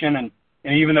direction. And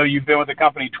even though you've been with the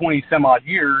company 20 some odd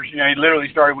years, he literally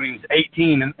started when he was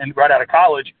 18 and right out of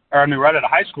college, right out of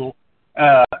high school.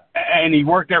 And he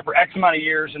worked there for X amount of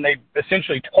years, and they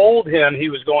essentially told him he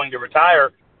was going to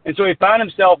retire. And so he found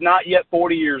himself not yet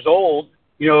 40 years old,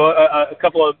 a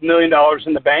couple of $1 million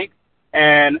in the bank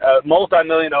and a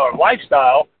multi-million-dollar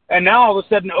lifestyle. And now all of a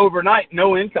sudden, overnight,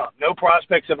 no income, no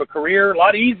prospects of a career. A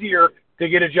lot easier to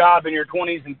get a job in your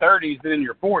 20s and 30s than in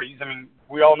your 40s. I mean,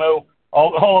 we all know,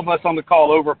 all of us on the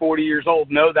call over 40 years old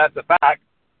know that's a fact.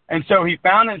 And so he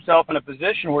found himself in a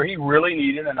position where he really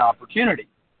needed an opportunity.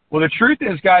 Well, the truth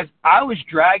is, guys, I was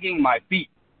dragging my feet.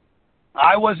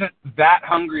 I wasn't that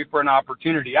hungry for an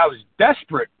opportunity. I was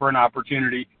desperate for an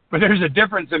opportunity, but there's a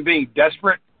difference in being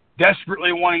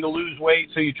desperately wanting to lose weight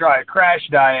so you try a crash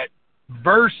diet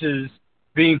versus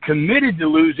being committed to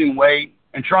losing weight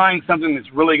and trying something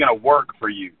that's really going to work for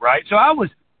you, right? So I was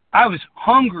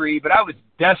hungry, but I was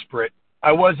desperate.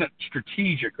 I wasn't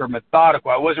strategic or methodical.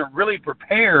 I wasn't really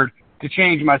prepared to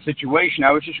change my situation.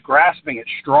 I was just grasping at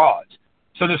straws.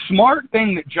 So the smart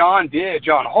thing that John did,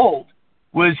 John Holt,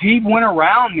 was he went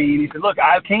around me and he said, look,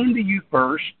 I came to you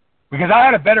first because I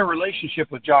had a better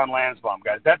relationship with John Lansbaum,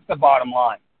 guys. That's the bottom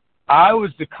line. I was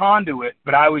the conduit,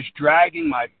 but I was dragging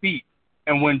my feet.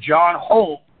 And when John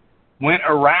Holt went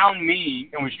around me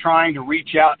and was trying to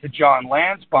reach out to John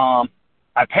Lansbaum,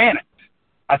 I panicked.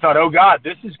 I thought, oh, God,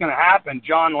 this is going to happen.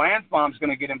 John Lansbaum's going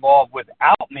to get involved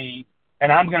without me,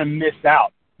 and I'm going to miss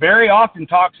out. Very often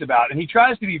talks about it, and he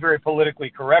tries to be very politically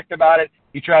correct about it.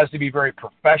 He tries to be very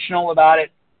professional about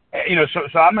it.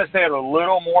 So I'm going to say it a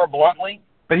little more bluntly,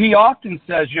 but he often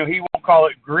says, he won't call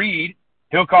it greed.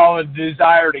 He'll call it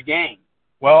desire to gain.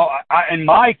 Well, in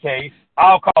my case,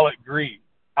 I'll call it greed.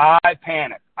 I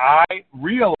panicked. I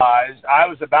realized I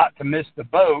was about to miss the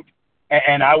boat,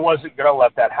 and I wasn't going to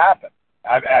let that happen.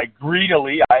 I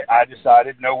greedily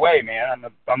decided, no way, man, I'm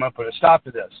going to put a stop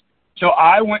to this. So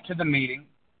I went to the meeting.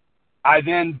 I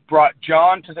then brought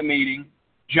John to the meeting.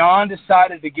 John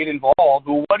decided to get involved.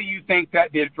 Well, what do you think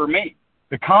that did for me?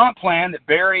 The comp plan that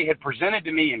Barry had presented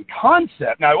to me in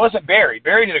concept. Now, it wasn't Barry.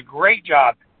 Barry did a great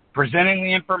job presenting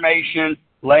the information,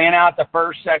 laying out the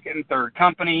first, second, and third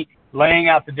company, laying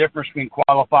out the difference between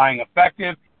qualifying and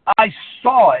effective. I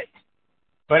saw it,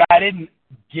 but I didn't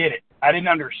get it. I didn't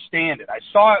understand it. I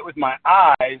saw it with my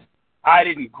eyes. I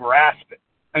didn't grasp it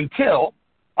until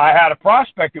I had a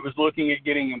prospect that was looking at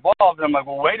getting involved. And I'm like,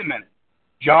 well, wait a minute.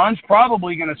 John's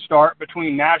probably going to start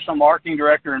between National Marketing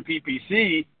Director and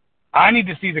PPC. I need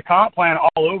to see the comp plan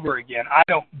all over again. I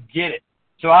don't get it.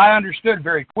 So I understood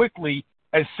very quickly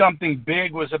as something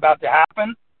big was about to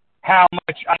happen, how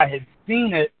much I had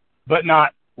seen it but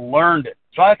not learned it.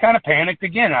 So I kind of panicked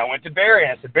again. I went to Barry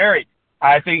and I said, Barry,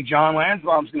 I think John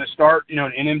Lansbaum's going to start, an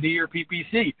NMD or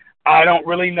PPC. I don't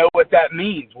really know what that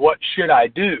means. What should I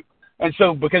do? And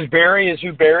so because Barry is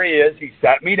who Barry is, he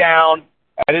sat me down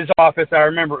at his office. I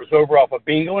remember it was over off of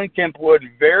Bingle and Kempwood,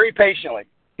 and very patiently,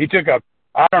 he took a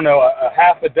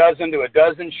half a dozen to a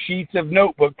dozen sheets of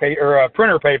notebook paper or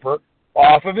printer paper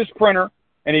off of his printer,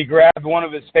 and he grabbed one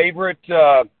of his favorite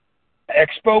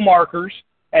Expo markers,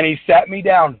 and he sat me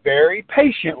down very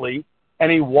patiently,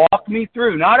 and he walked me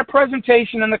through, not a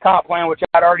presentation in the comp plan, which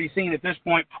I'd already seen at this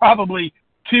point probably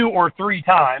 2 or 3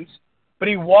 times, but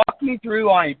he walked me through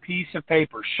on a piece of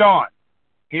paper. Sean,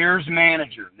 here's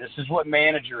manager. This is what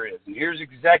manager is. And here's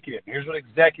executive. Here's what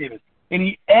executive is. And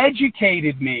he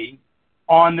educated me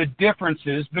on the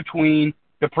differences between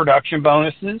the production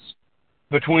bonuses,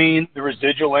 between the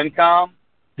residual income,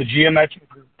 the geometric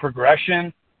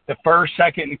progression, the first,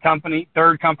 second company,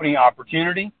 third company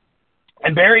opportunity.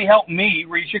 And Barry helped me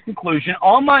reach a conclusion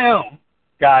on my own,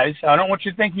 guys. I don't want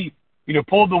you to think he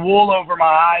pulled the wool over my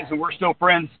eyes and we're still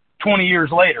friends 20 years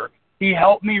later. he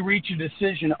helped me reach a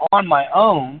decision on my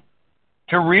own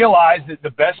to realize that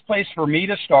the best place for me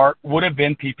to start would have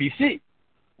been PPC.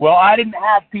 Well, I didn't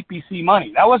have PPC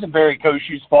money. That wasn't Barry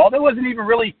Koshu's fault. It wasn't even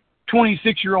really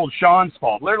 26-year-old Sean's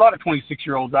fault. There are a lot of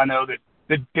 26-year-olds I know that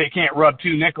they can't rub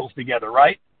two nickels together,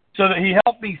 right? So that he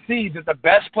helped me see that the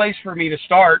best place for me to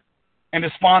start and to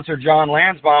sponsor John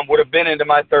Lansbaum would have been into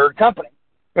my third company.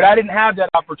 But I didn't have that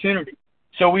opportunity.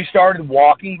 So we started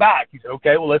walking back. He said,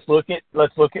 okay, well, let's look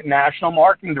at national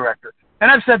marketing director. And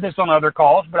I've said this on other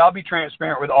calls, but I'll be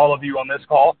transparent with all of you on this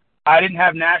call. I didn't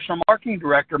have national marketing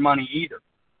director money either.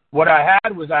 What I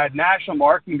had was I had national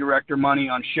marketing director money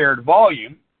on shared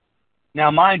volume.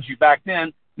 Now, mind you, back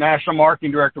then, national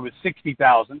marketing director was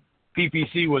 $60,000.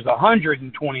 PPC was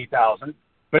 $120,000.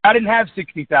 But I didn't have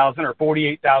 $60,000 or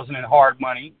 $48,000 in hard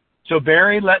money. So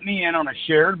Barry let me in on a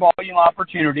shared volume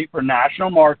opportunity for national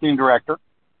marketing director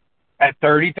at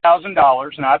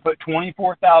 $30,000, and I put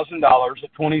 $24,000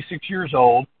 at 26 years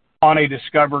old on a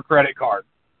Discover credit card.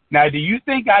 Now, do you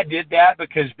think I did that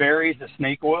because Barry's a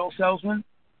snake oil salesman?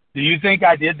 Do you think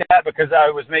I did that because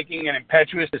I was making an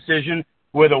impetuous decision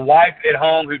with a wife at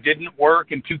home who didn't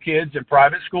work and two kids in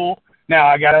private school?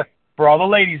 Now, for all the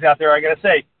ladies out there, I got to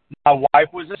say, my wife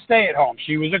was a stay-at-home.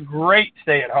 She was a great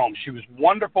stay-at-home. She was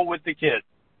wonderful with the kids.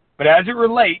 But as it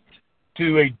relates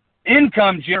to an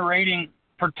income-generating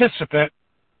participant,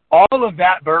 all of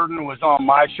that burden was on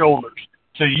my shoulders.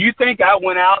 So you think I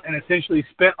went out and essentially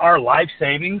spent our life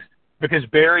savings because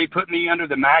Barry put me under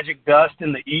the magic dust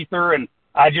in the ether and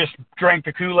I just drank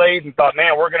the Kool-Aid and thought,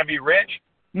 man, we're going to be rich?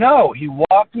 No, he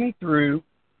walked me through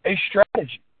a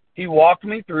strategy. He walked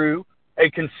me through a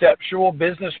conceptual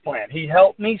business plan. He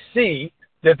helped me see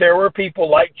that there were people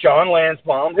like John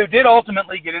Lansbaum, who did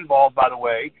ultimately get involved, by the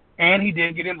way, and he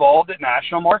did get involved at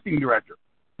National Marketing Director.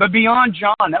 But beyond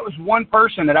John, that was one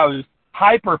person that I was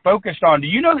hyper-focused on. Do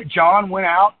you know that John went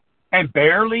out and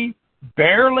barely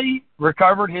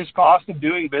recovered his cost of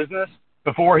doing business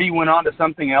before he went on to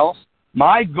something else?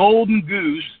 My golden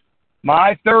goose,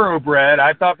 my thoroughbred,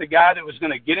 I thought the guy that was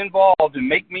going to get involved and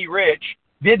make me rich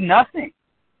did nothing.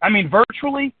 I mean,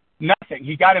 virtually nothing.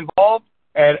 He got involved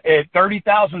at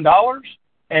 $30,000,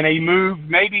 and he moved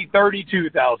maybe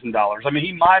 $32,000. I mean,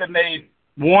 he might have made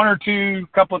one or two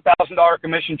couple of $1,000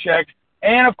 commission checks.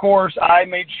 And, of course, I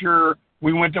made sure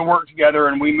we went to work together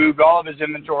and we moved all of his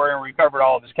inventory and recovered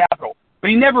all of his capital. But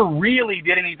he never really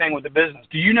did anything with the business.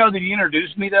 Do you know that he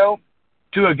introduced me, though,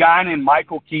 to a guy named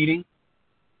Michael Keating?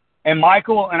 And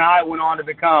Michael and I went on to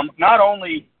become not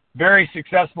only very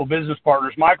successful business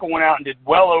partners. Michael went out and did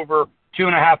well over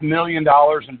 $2.5 million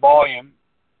in volume.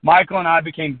 Michael and I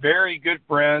became very good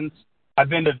friends. I've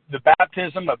been to the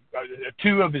baptism of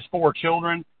two of his four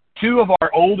children. Two of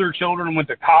our older children went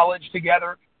to college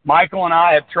together. Michael and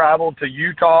I have traveled to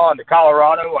Utah and to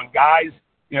Colorado on guys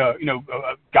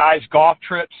golf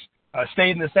trips,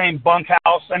 stayed in the same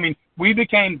bunkhouse. I mean, we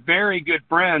became very good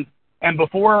friends. And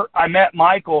before I met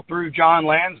Michael through John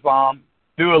Lansbaum,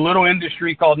 through a little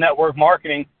industry called network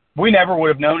marketing, we never would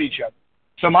have known each other.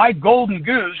 So my golden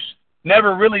goose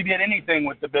never really did anything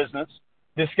with the business.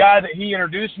 This guy that he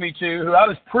introduced me to, who I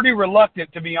was pretty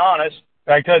reluctant, to be honest,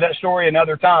 I can tell you that story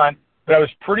another time, but I was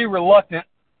pretty reluctant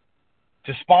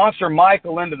to sponsor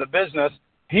Michael into the business.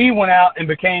 He went out and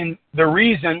became the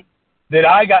reason that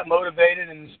I got motivated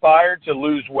and inspired to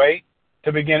lose weight,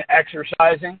 to begin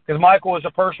exercising, because Michael was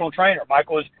a personal trainer.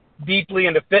 Michael was deeply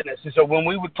into fitness. And so when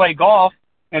we would play golf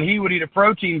and he would eat a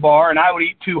protein bar and I would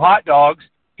eat 2 hot dogs,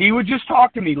 he would just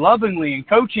talk to me lovingly and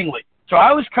coachingly. So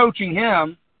I was coaching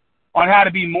him on how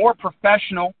to be more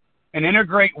professional and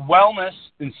integrate wellness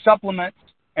and supplements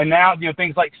and now,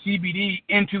 things like CBD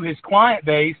into his client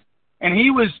base. And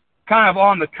he was kind of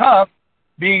on the cuff,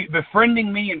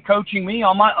 befriending me and coaching me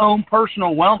on my own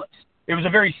personal wellness. It was a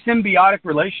very symbiotic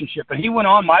relationship. And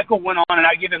Michael went on, and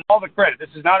I give him all the credit. This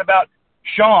is not about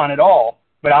Sean at all,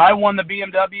 but I won the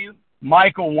BMW.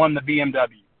 Michael won the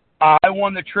BMW. I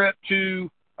won the trip to,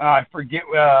 I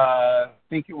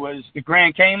think it was the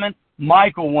Grand Cayman.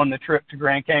 Michael won the trip to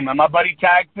Grand Cayman. My buddy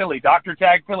Tag Philly, Dr.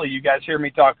 Tag Philly, you guys hear me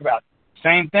talk about.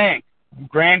 Same thing.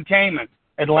 Grand Cayman,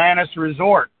 Atlantis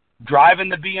Resort, driving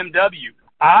the BMW.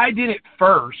 I did it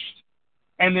first,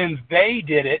 and then they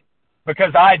did it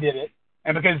because I did it,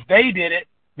 and because they did it,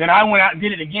 then I went out and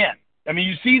did it again. I mean,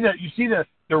 you see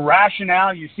the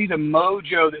rationale, you see the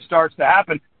mojo that starts to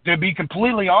happen. To be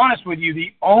completely honest with you,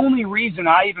 the only reason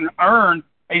I even earned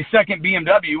a second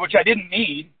BMW, which I didn't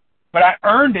need, but I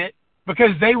earned it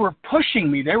because they were pushing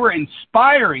me, they were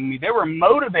inspiring me, they were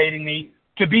motivating me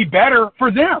to be better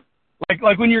for them.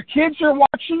 Like when your kids are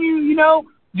watching you,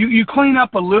 you clean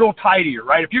up a little tidier,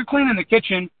 right? If you're cleaning the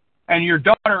kitchen and your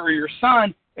daughter or your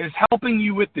son is helping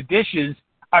you with the dishes,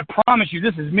 I promise you,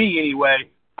 this is me anyway,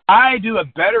 I do a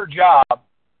better job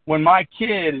when my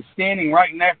kid is standing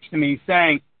right next to me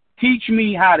saying, teach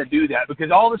me how to do that,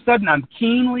 because all of a sudden I'm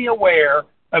keenly aware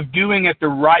of doing it the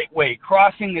right way,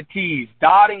 crossing the T's,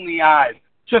 dotting the I's.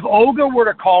 So if Olga were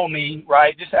to call me,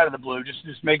 right, just out of the blue, just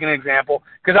make an example,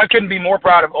 because I couldn't be more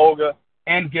proud of Olga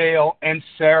and Gail and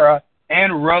Sarah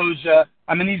and Rosa.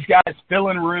 I mean, these guys fill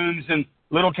in rooms in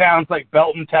little towns like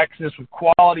Belton, Texas, with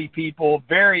quality people,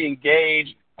 very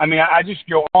engaged. I mean, I just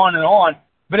go on and on.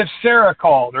 But if Sarah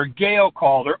called or Gail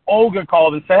called or Olga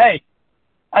called and said, hey,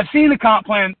 I've seen the comp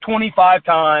plan 25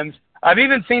 times. I've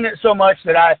even seen it so much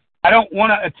that I don't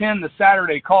want to attend the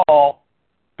Saturday call,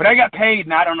 but I got paid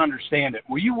and I don't understand it.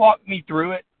 Will you walk me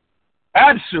through it?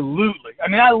 Absolutely. I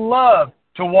mean, I love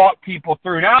to walk people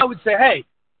through. Now I would say, hey,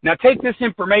 now take this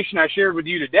information I shared with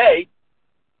you today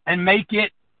and make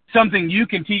it something you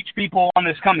can teach people on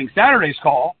this coming Saturday's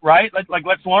call, right? Like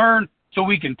let's learn so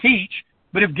we can teach.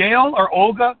 But if Gail or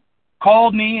Olga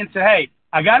called me and said, hey,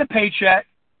 I got a paycheck.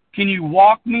 Can you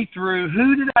walk me through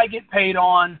who did I get paid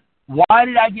on? Why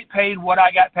did I get paid what I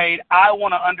got paid? I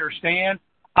want to understand.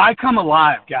 I come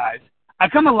alive, guys. I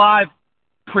come alive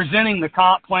presenting the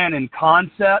comp plan in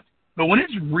concept, but when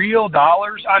it's real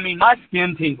dollars, I mean, my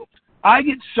skin tingles. I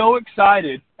get so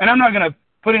excited, and I'm not going to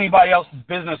put anybody else's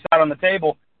business out on the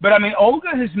table, but I mean,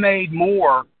 Olga has made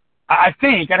more, I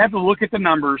think, I'd have to look at the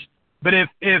numbers, but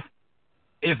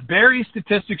if Barry's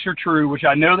statistics are true, which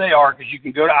I know they are because you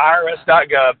can go to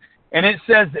irs.gov, and it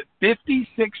says that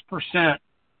 56%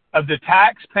 of the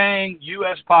tax-paying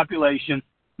U.S. population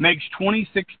makes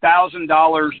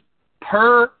 $26,000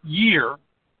 per year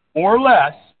or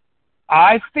less.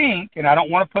 I think, and I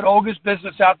don't want to put Olga's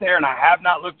business out there, and I have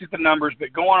not looked at the numbers,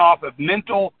 but going off of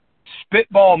mental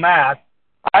spitball math,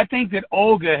 I think that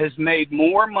Olga has made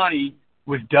more money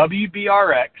with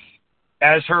WBRX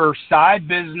as her side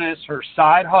business, her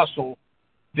side hustle,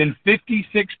 than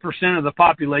 56% of the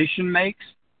population makes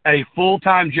at a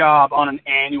full-time job on an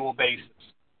annual basis.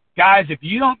 Guys, if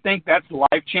you don't think that's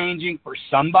life-changing for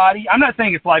somebody, I'm not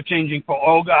saying it's life-changing for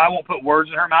Olga. I won't put words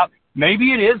in her mouth.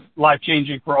 Maybe it is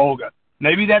life-changing for Olga.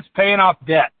 Maybe that's paying off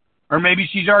debt. Or maybe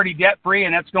she's already debt-free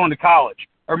and that's going to college.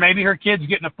 Or maybe her kid's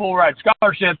getting a full-ride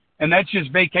scholarship and that's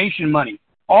just vacation money.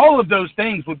 All of those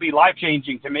things would be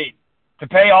life-changing to me. To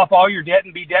pay off all your debt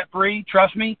and be debt-free,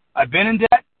 trust me, I've been in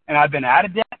debt and I've been out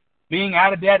of debt. Being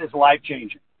out of debt is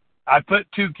life-changing. I put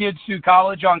 2 kids through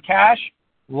college on cash,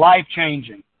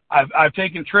 life-changing. I've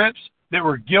taken trips that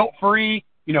were guilt-free,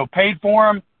 paid for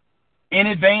them in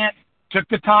advance, took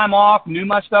the time off, knew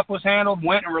my stuff was handled,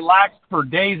 went and relaxed for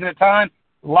days at a time,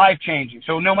 life-changing.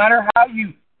 So no matter how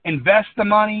you invest the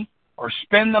money or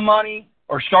spend the money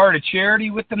or start a charity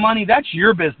with the money, that's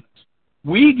your business.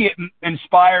 We get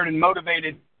inspired and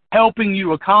motivated helping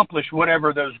you accomplish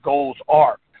whatever those goals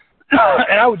are.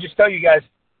 And I would just tell you guys,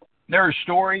 there is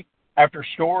story after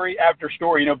story after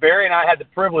story. Barry and I had the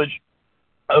privilege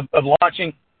of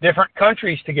launching different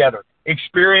countries together,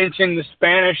 experiencing the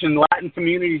Spanish and Latin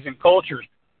communities and cultures.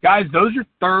 Guys, those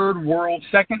are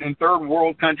second and third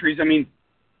world countries. I mean,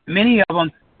 many of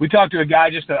them, we talked to a guy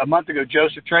just a month ago,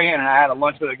 Joseph Trahan, and I had a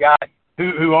lunch with a guy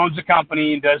who owns a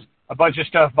company and does a bunch of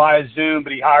stuff via Zoom,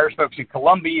 but he hires folks in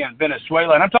Colombia and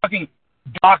Venezuela. And I'm talking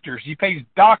doctors. He pays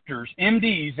doctors,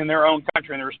 MDs in their own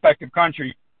country, in their respective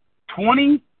country,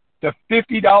 $20 to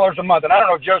 $50 a month. And I don't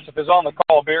know if Joseph is on the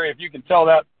call, Barry, if you can tell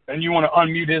that and you want to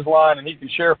unmute his line and he can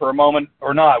share for a moment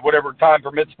or not, whatever time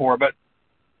permits for. But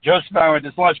Joseph and I were at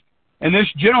this lunch, and this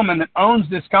gentleman that owns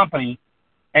this company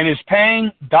and is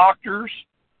paying doctors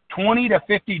 $20 to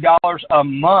 $50 a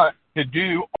month to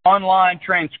do online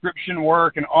transcription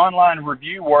work and online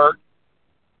review work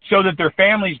so that their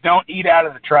families don't eat out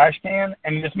of the trash can.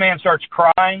 And this man starts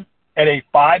crying at a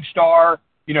 5-star,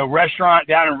 restaurant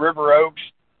down in River Oaks,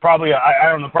 probably a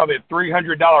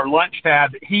 $300 lunch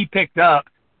tab that he picked up,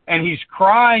 and he's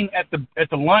crying at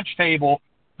the lunch table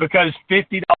because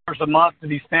 $50 a month to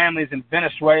these families in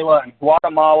Venezuela and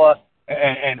Guatemala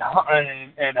and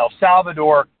El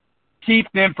Salvador keep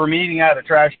them from eating out of the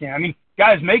trash can. I mean,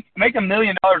 guys, make $1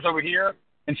 million over here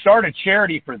and start a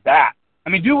charity for that. I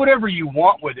mean, do whatever you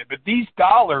want with it, but these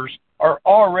dollars are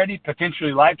already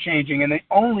potentially life-changing, and they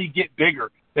only get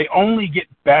bigger. They only get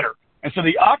better. And so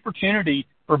the opportunity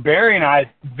for Barry and I is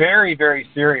very, very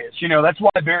serious. That's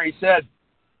why Barry said,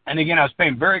 and again, I was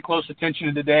paying very close attention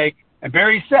to today, and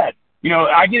Barry said,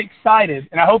 I get excited,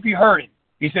 and I hope you heard it.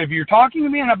 He said, if you're talking to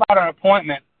me about an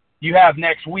appointment you have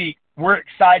next week, we're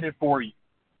excited for you.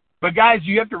 But guys,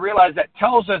 you have to realize that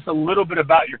tells us a little bit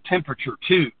about your temperature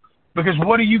too. Because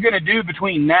what are you going to do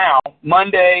between now,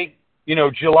 Monday,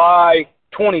 July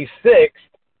 26th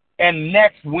and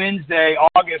next Wednesday,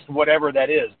 August, whatever that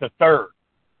is, the 3rd.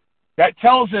 That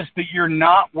tells us that you're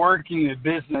not working the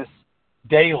business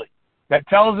daily. That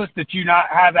tells us that you not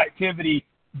have activity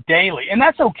daily. And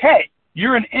that's okay.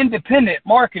 You're an independent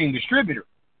marketing distributor.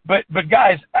 But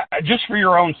guys, just for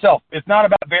your own self, it's not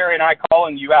about Barry and I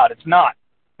calling you out. It's not.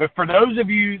 But for those of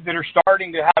you that are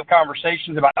starting to have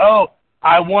conversations about,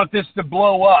 I want this to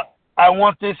blow up. I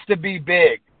want this to be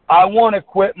big. I want to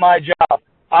quit my job.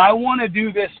 I want to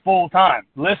do this full time.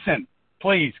 Listen,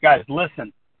 please, guys,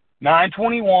 listen.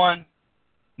 9/21,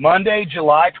 Monday,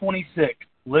 July 26th.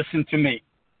 Listen to me.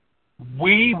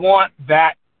 We want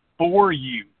that for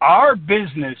you. Our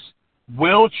business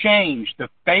will change. The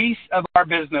face of our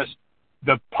business,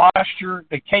 the posture,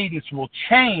 the cadence will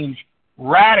change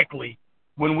radically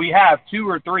when we have 2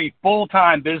 or 3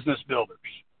 full-time business builders.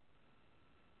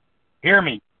 Hear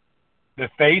me. The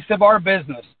face of our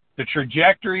business, the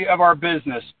trajectory of our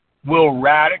business will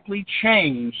radically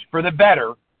change for the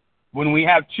better when we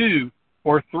have 2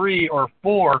 or 3 or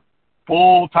 4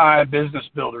 full-time business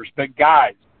builders. But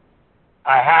guys,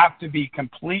 I have to be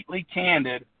completely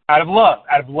candid out of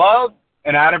love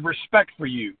and out of respect for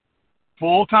you.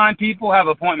 Full-time people have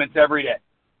appointments every day.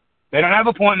 They don't have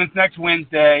appointments next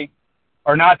Wednesday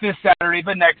or not this Saturday,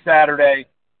 but next Saturday.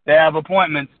 They have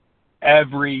appointments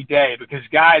every day because,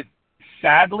 guys,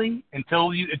 sadly, until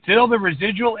the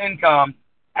residual income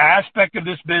aspect of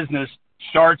this business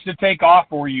starts to take off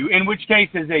for you, in which case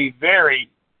is a very,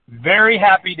 very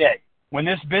happy day. When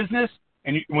this business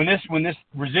and when this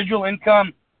residual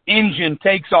income engine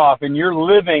takes off and you're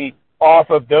living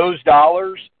off of those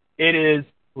dollars, it is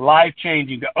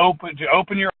life-changing to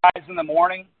open your eyes in the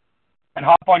morning and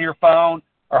hop on your phone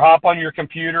or hop on your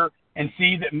computer and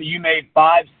see that you made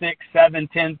 $5,000, $6,000,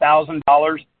 $7,000,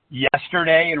 $10,000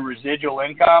 yesterday in residual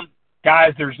income.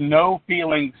 Guys, there's no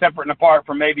feeling separate and apart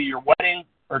from maybe your wedding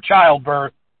or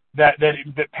childbirth that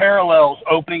parallels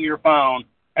opening your phone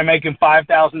and making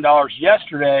 $5,000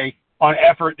 yesterday on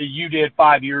effort that you did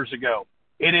 5 years ago.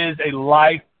 It is a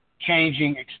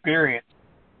life-changing experience.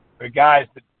 But guys,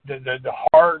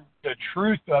 the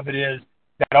truth of it is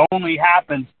that only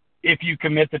happens if you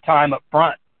commit the time up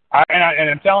front. And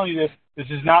I'm telling you this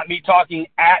is not me talking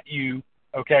at you,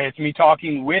 okay? It's me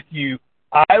talking with you.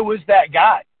 I was that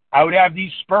guy. I would have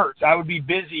these spurts. I would be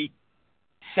busy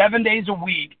 7 days a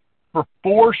week for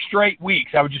 4 straight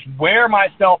weeks. I would just wear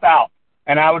myself out,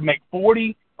 and I would make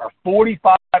 $40,000 or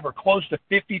 $45,000 or close to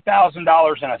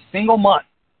 $50,000 in a single month.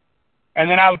 And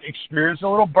then I would experience a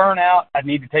little burnout. I'd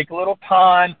need to take a little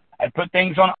time. I'd put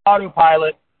things on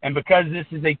autopilot. And because this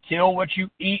is a kill what you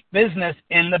eat business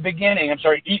in the beginning,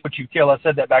 eat what you kill. I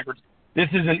said that backwards. This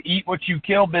is an eat what you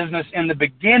kill business in the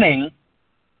beginning.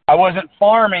 I wasn't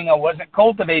farming. I wasn't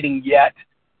cultivating yet.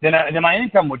 Then my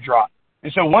income would drop.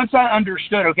 And so once I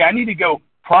understood, okay, I need to go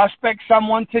prospect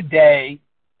someone today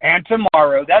and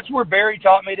tomorrow. That's where Barry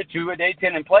taught me to 2 a day,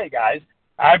 10 and play, guys.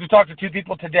 I have to talk to 2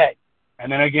 people today,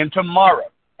 and then again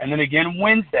tomorrow, and then again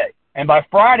Wednesday. And by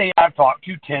Friday, I've talked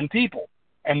to 10 people,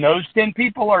 and those 10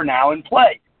 people are now in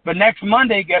play. But next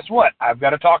Monday, guess what? I've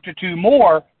got to talk to 2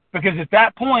 more, because at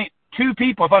that point, 2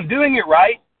 people, if I'm doing it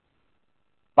right,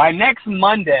 by next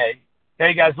Monday,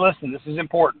 hey, guys, listen, this is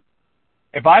important.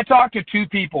 If I talk to 2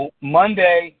 people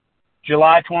Monday,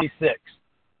 July 26th,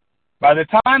 by the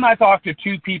time I talk to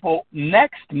 2 people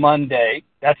next Monday,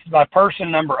 that's my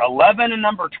person number 11 and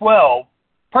number 12,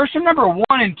 person number 1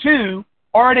 and 2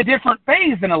 are at a different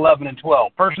phase than 11 and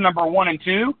 12. Person number 1 and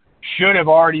 2 should have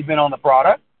already been on the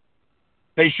product.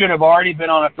 They should have already been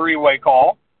on a 3-way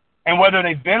call. And whether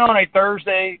they've been on a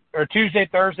Thursday or Tuesday,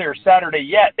 Thursday, or Saturday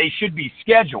yet, they should be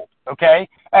scheduled, okay?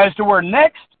 As to where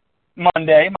next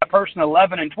Monday, my person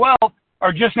 11 and 12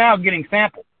 are just now getting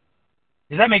sampled.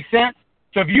 Does that make sense?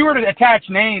 So if you were to attach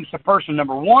names to person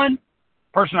number 1,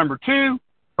 person number 2,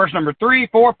 person number 3,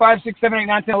 4, 5, 6, 7, 8,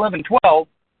 9, 10, 11, 12,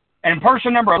 and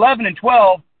person number 11 and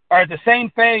 12 are at the same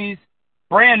phase,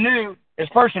 brand new, as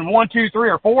person 1, 2, 3,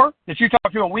 or 4 that you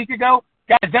talked to a week ago,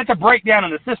 guys, that's a breakdown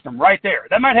in the system right there.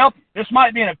 That might help you. This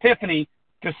might be an epiphany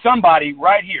to somebody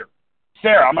right here.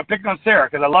 Sarah, I'm going to pick on Sarah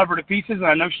because I love her to pieces and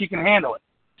I know she can handle it.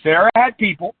 Sarah had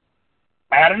people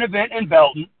at an event in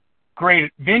Belton,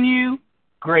 great venue,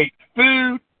 great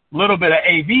food, little bit of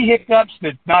AV hiccups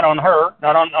that's not on her,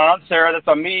 not on Sarah, that's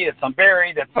on me, it's on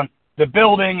Barry, that's on the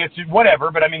building, it's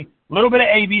whatever, but I mean, a little bit of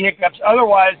AV hiccups.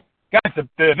 Otherwise, guys,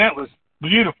 the event was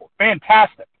beautiful,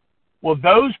 fantastic. Well,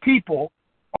 those people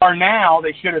are now,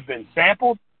 they should have been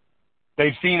sampled,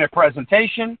 they've seen a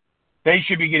presentation, they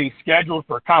should be getting scheduled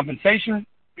for compensation,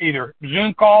 either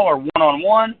Zoom call or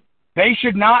one-on-one. They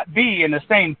should not be in the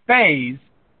same phase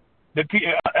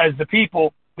as the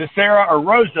people that Sarah or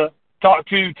Rosa talked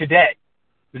to today.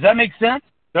 Does that make sense?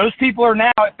 Those people are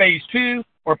now at phase 2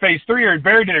 or phase 3, or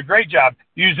Barry did a great job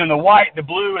using the white, the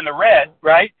blue, and the red,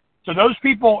 right? So those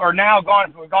people are now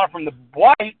gone from the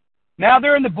white, now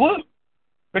they're in the blue.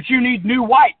 But you need new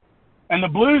white. And the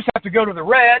blues have to go to the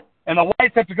red, and the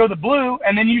whites have to go to the blue,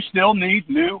 and then you still need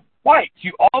new whites.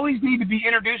 You always need to be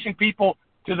introducing people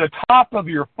to the top of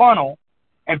your funnel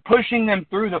and pushing them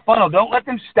through the funnel. Don't let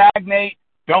them stagnate.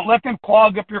 Don't let them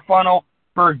clog up your funnel.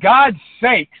 For God's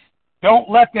sakes, don't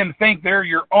let them think they're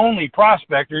your only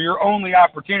prospect or your only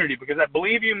opportunity, because I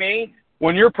believe you me,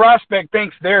 when your prospect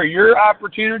thinks they're your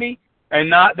opportunity and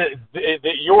not that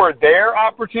you're their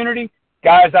opportunity,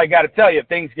 guys, I got to tell you,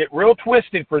 things get real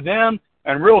twisted for them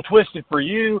and real twisted for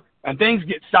you, and things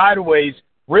get sideways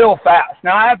real fast.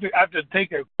 Now, I have to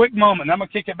take a quick moment, and I'm going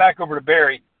to kick it back over to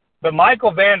Barry. But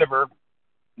Michael Vandiver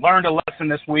learned a lesson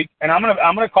this week, and I'm going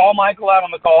to call Michael out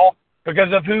on the call because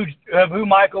of who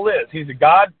Michael is. He's a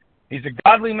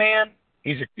godly man.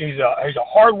 He's a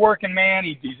hard-working man.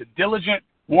 He's a diligent,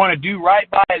 want to do right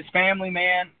by his family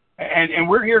man, and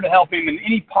we're here to help him in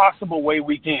any possible way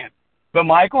we can. But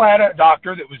Michael had a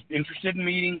doctor that was interested in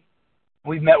meeting.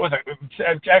 We've met with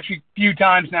actually a few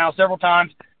times now, several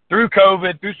times, through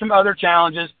COVID, through some other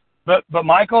challenges. But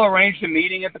Michael arranged a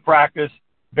meeting at the practice.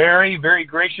 Very, very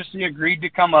graciously agreed to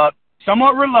come up,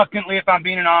 somewhat reluctantly, if I'm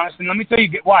being honest. And let me tell you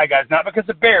why, guys. Not because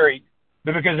of Barry,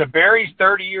 but because of Barry's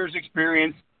 30 years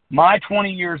experience, my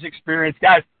 20 years experience.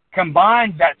 Guys,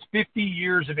 combined, that's 50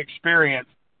 years of experience.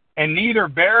 And neither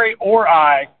Barry or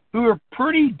I, who are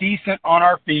pretty decent on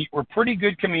our feet, we're pretty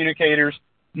good communicators,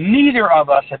 neither of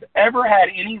us have ever had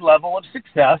any level of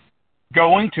success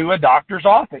going to a doctor's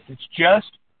office. It's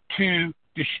just too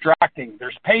distracting.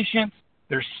 There's patients,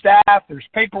 there's staff, there's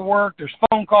paperwork, there's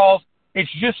phone calls.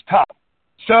 It's just tough.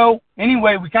 So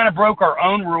anyway, we kind of broke our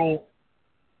own rule.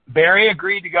 Barry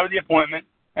agreed to go to the appointment,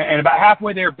 and about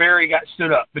halfway there, Barry got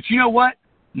stood up. But you know what?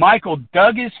 Michael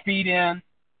dug his feet in.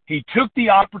 He took the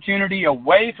opportunity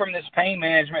away from this pain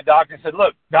management doctor and said,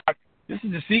 look, doc, this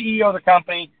is the CEO of the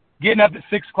company, getting up at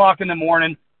 6 o'clock in the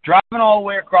morning, driving all the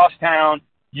way across town.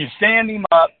 You stand him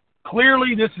up.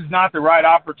 Clearly, this is not the right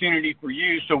opportunity for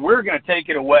you, so we're going to take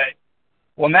it away.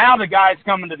 Well, now the guy's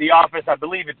coming to the office, I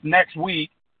believe it's next week,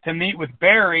 to meet with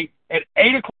Barry at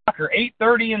 8 o'clock or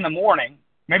 8:30 in the morning.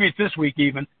 Maybe it's this week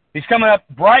even. He's coming up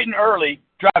bright and early,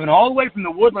 driving all the way from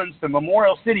the Woodlands to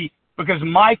Memorial City because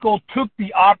Michael took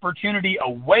the opportunity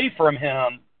away from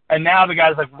him, and now the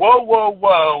guy's like,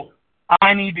 whoa,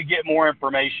 I need to get more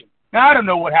information. Now, I don't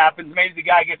know what happens. Maybe the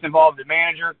guy gets involved as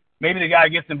manager. Maybe the guy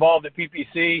gets involved at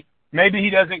PPC. Maybe he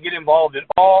doesn't get involved at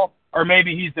all, or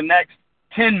maybe he's the next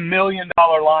 $10 million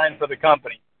line for the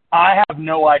company. I have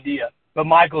no idea. But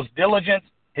Michael's diligence,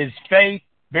 his faith,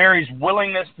 Barry's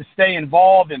willingness to stay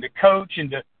involved and to coach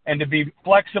and to be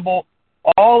flexible,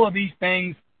 all of these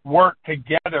things work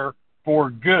together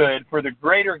for good, for the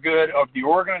greater good of the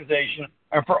organization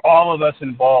and for all of us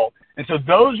involved. And so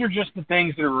those are just the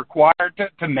things that are required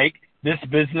to make this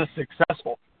business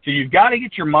successful. So you've got to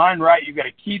get your mind right. You've got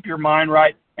to keep your mind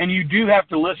right. And you do have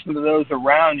to listen to those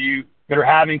around you that are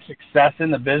having success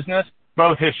in the business,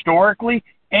 both historically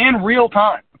and real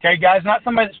time. Okay, guys, not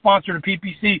somebody that sponsored a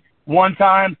PPC once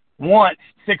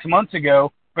 6 months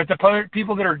ago, but the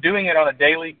people that are doing it on a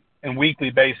daily and weekly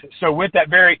basis. So with that,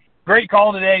 Barry, great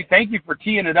call today. Thank you for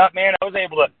teeing it up, man. I was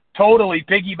able to totally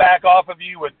piggyback off of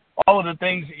you with all of the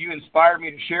things that you inspired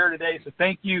me to share today. So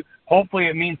thank you. Hopefully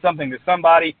it means something to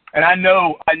somebody. And I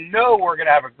know we're going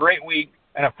to have a great week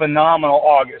and a phenomenal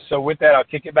August. So with that, I'll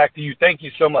kick it back to you. Thank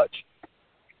you so much.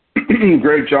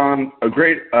 Great, John. A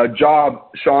great job,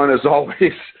 Sean, as always.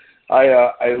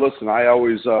 I listen.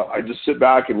 I just sit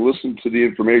back and listen to the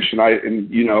information.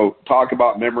 Talk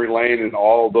about memory lane and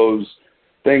all those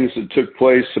things that took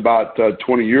place about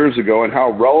 20 years ago and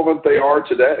how relevant they are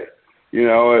today.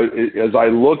 As I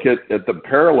look at the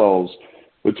parallels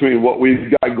between what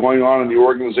we've got going on in the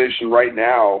organization right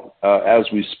now as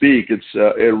we speak,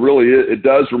 it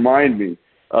does remind me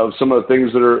of some of the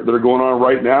things that are going on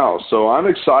right now. So I'm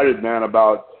excited, man,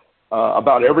 about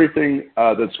everything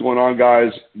that's going on,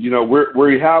 guys.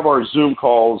 We have our Zoom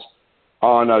calls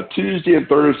on Tuesday and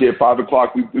Thursday at 5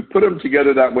 o'clock. We put them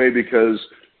together that way because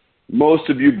most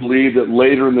of you believe that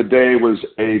later in the day was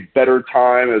a better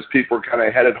time as people are kind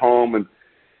of headed home.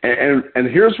 And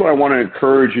here's what I want to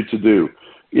encourage you to do.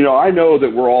 I know that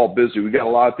we're all busy. We got a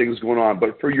lot of things going on.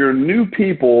 But for your new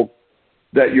people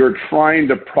that you're trying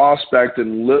to prospect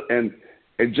and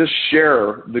just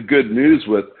share the good news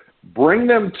with, bring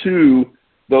them to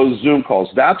those Zoom calls.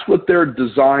 That's what they're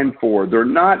designed for. They're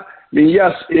not I mean,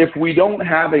 yes, if we don't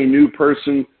have a new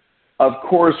person, of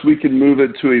course we can move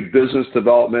it to a business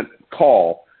development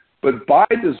call. But by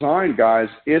design, guys,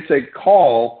 it's a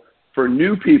call for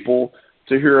new people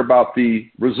to hear about the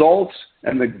results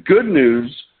and the good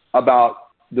news about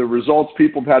the results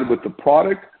people have had with the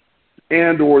product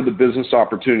and or the business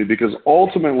opportunity, because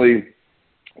ultimately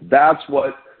that's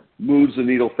what moves the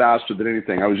needle faster than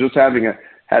anything. I was just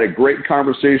had a great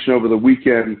conversation over the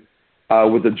weekend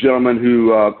with a gentleman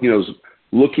who is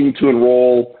looking to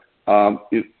enroll.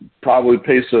 It probably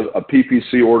place a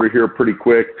PPC order here pretty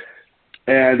quick.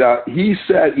 And he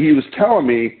said, he was telling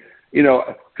me,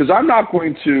 because I'm not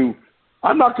going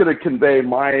to convey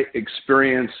my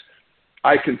experience.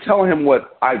 I can tell him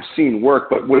what I've seen work,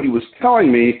 but what he was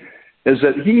telling me is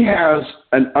that he has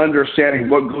an understanding of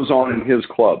what goes on in his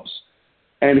clubs.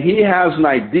 And he has an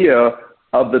idea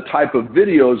of the type of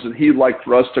videos that he'd like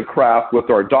for us to craft with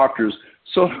our doctors.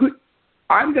 So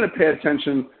I'm going to pay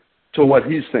attention to what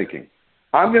he's thinking.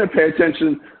 I'm going to pay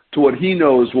attention to what he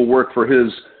knows will work for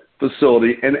his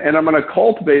facility. And I'm going to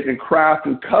cultivate and craft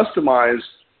and customize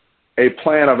a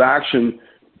plan of action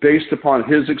based upon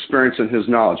his experience and his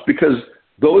knowledge, because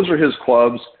those are his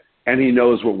clubs and he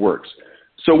knows what works.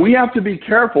 So we have to be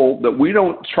careful that we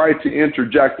don't try to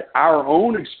interject our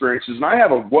own experiences. And I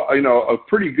have a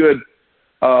pretty good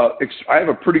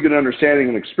understanding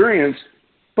and experience,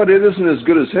 but it isn't as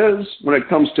good as his when it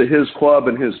comes to his club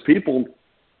and his people.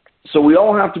 So we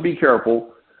all have to be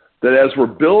careful that as we're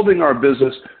building our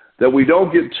business, that we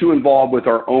don't get too involved with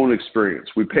our own experience.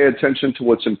 We pay attention to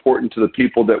what's important to the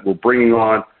people that we're bringing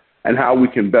on and how we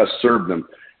can best serve them.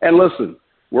 And listen,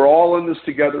 we're all in this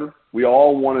together. We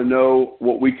all want to know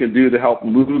what we can do to help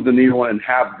move the needle and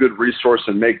have good resource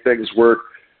and make things work.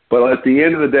 But at the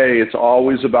end of the day, it's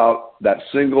always about that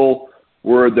single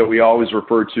word that we always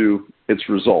refer to. It's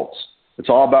results. It's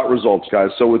all about results,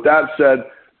 guys. So with that said,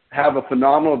 have a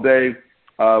phenomenal day.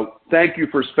 Thank you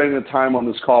for spending the time on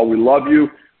this call. We love you.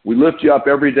 We lift you up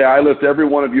every day. I lift every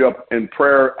one of you up in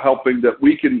prayer, helping that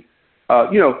we can,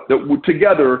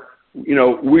 together,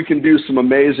 we can do some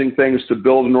amazing things to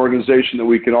build an organization that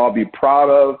we can all be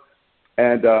proud of,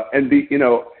 and be,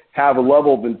 have a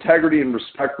level of integrity and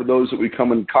respect for those that we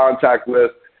come in contact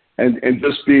with, and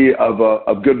just be of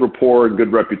good rapport and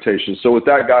good reputation. So with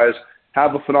that, guys,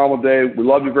 have a phenomenal day. We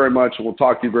love you very much, and we'll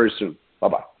talk to you very soon.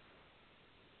 Bye-bye.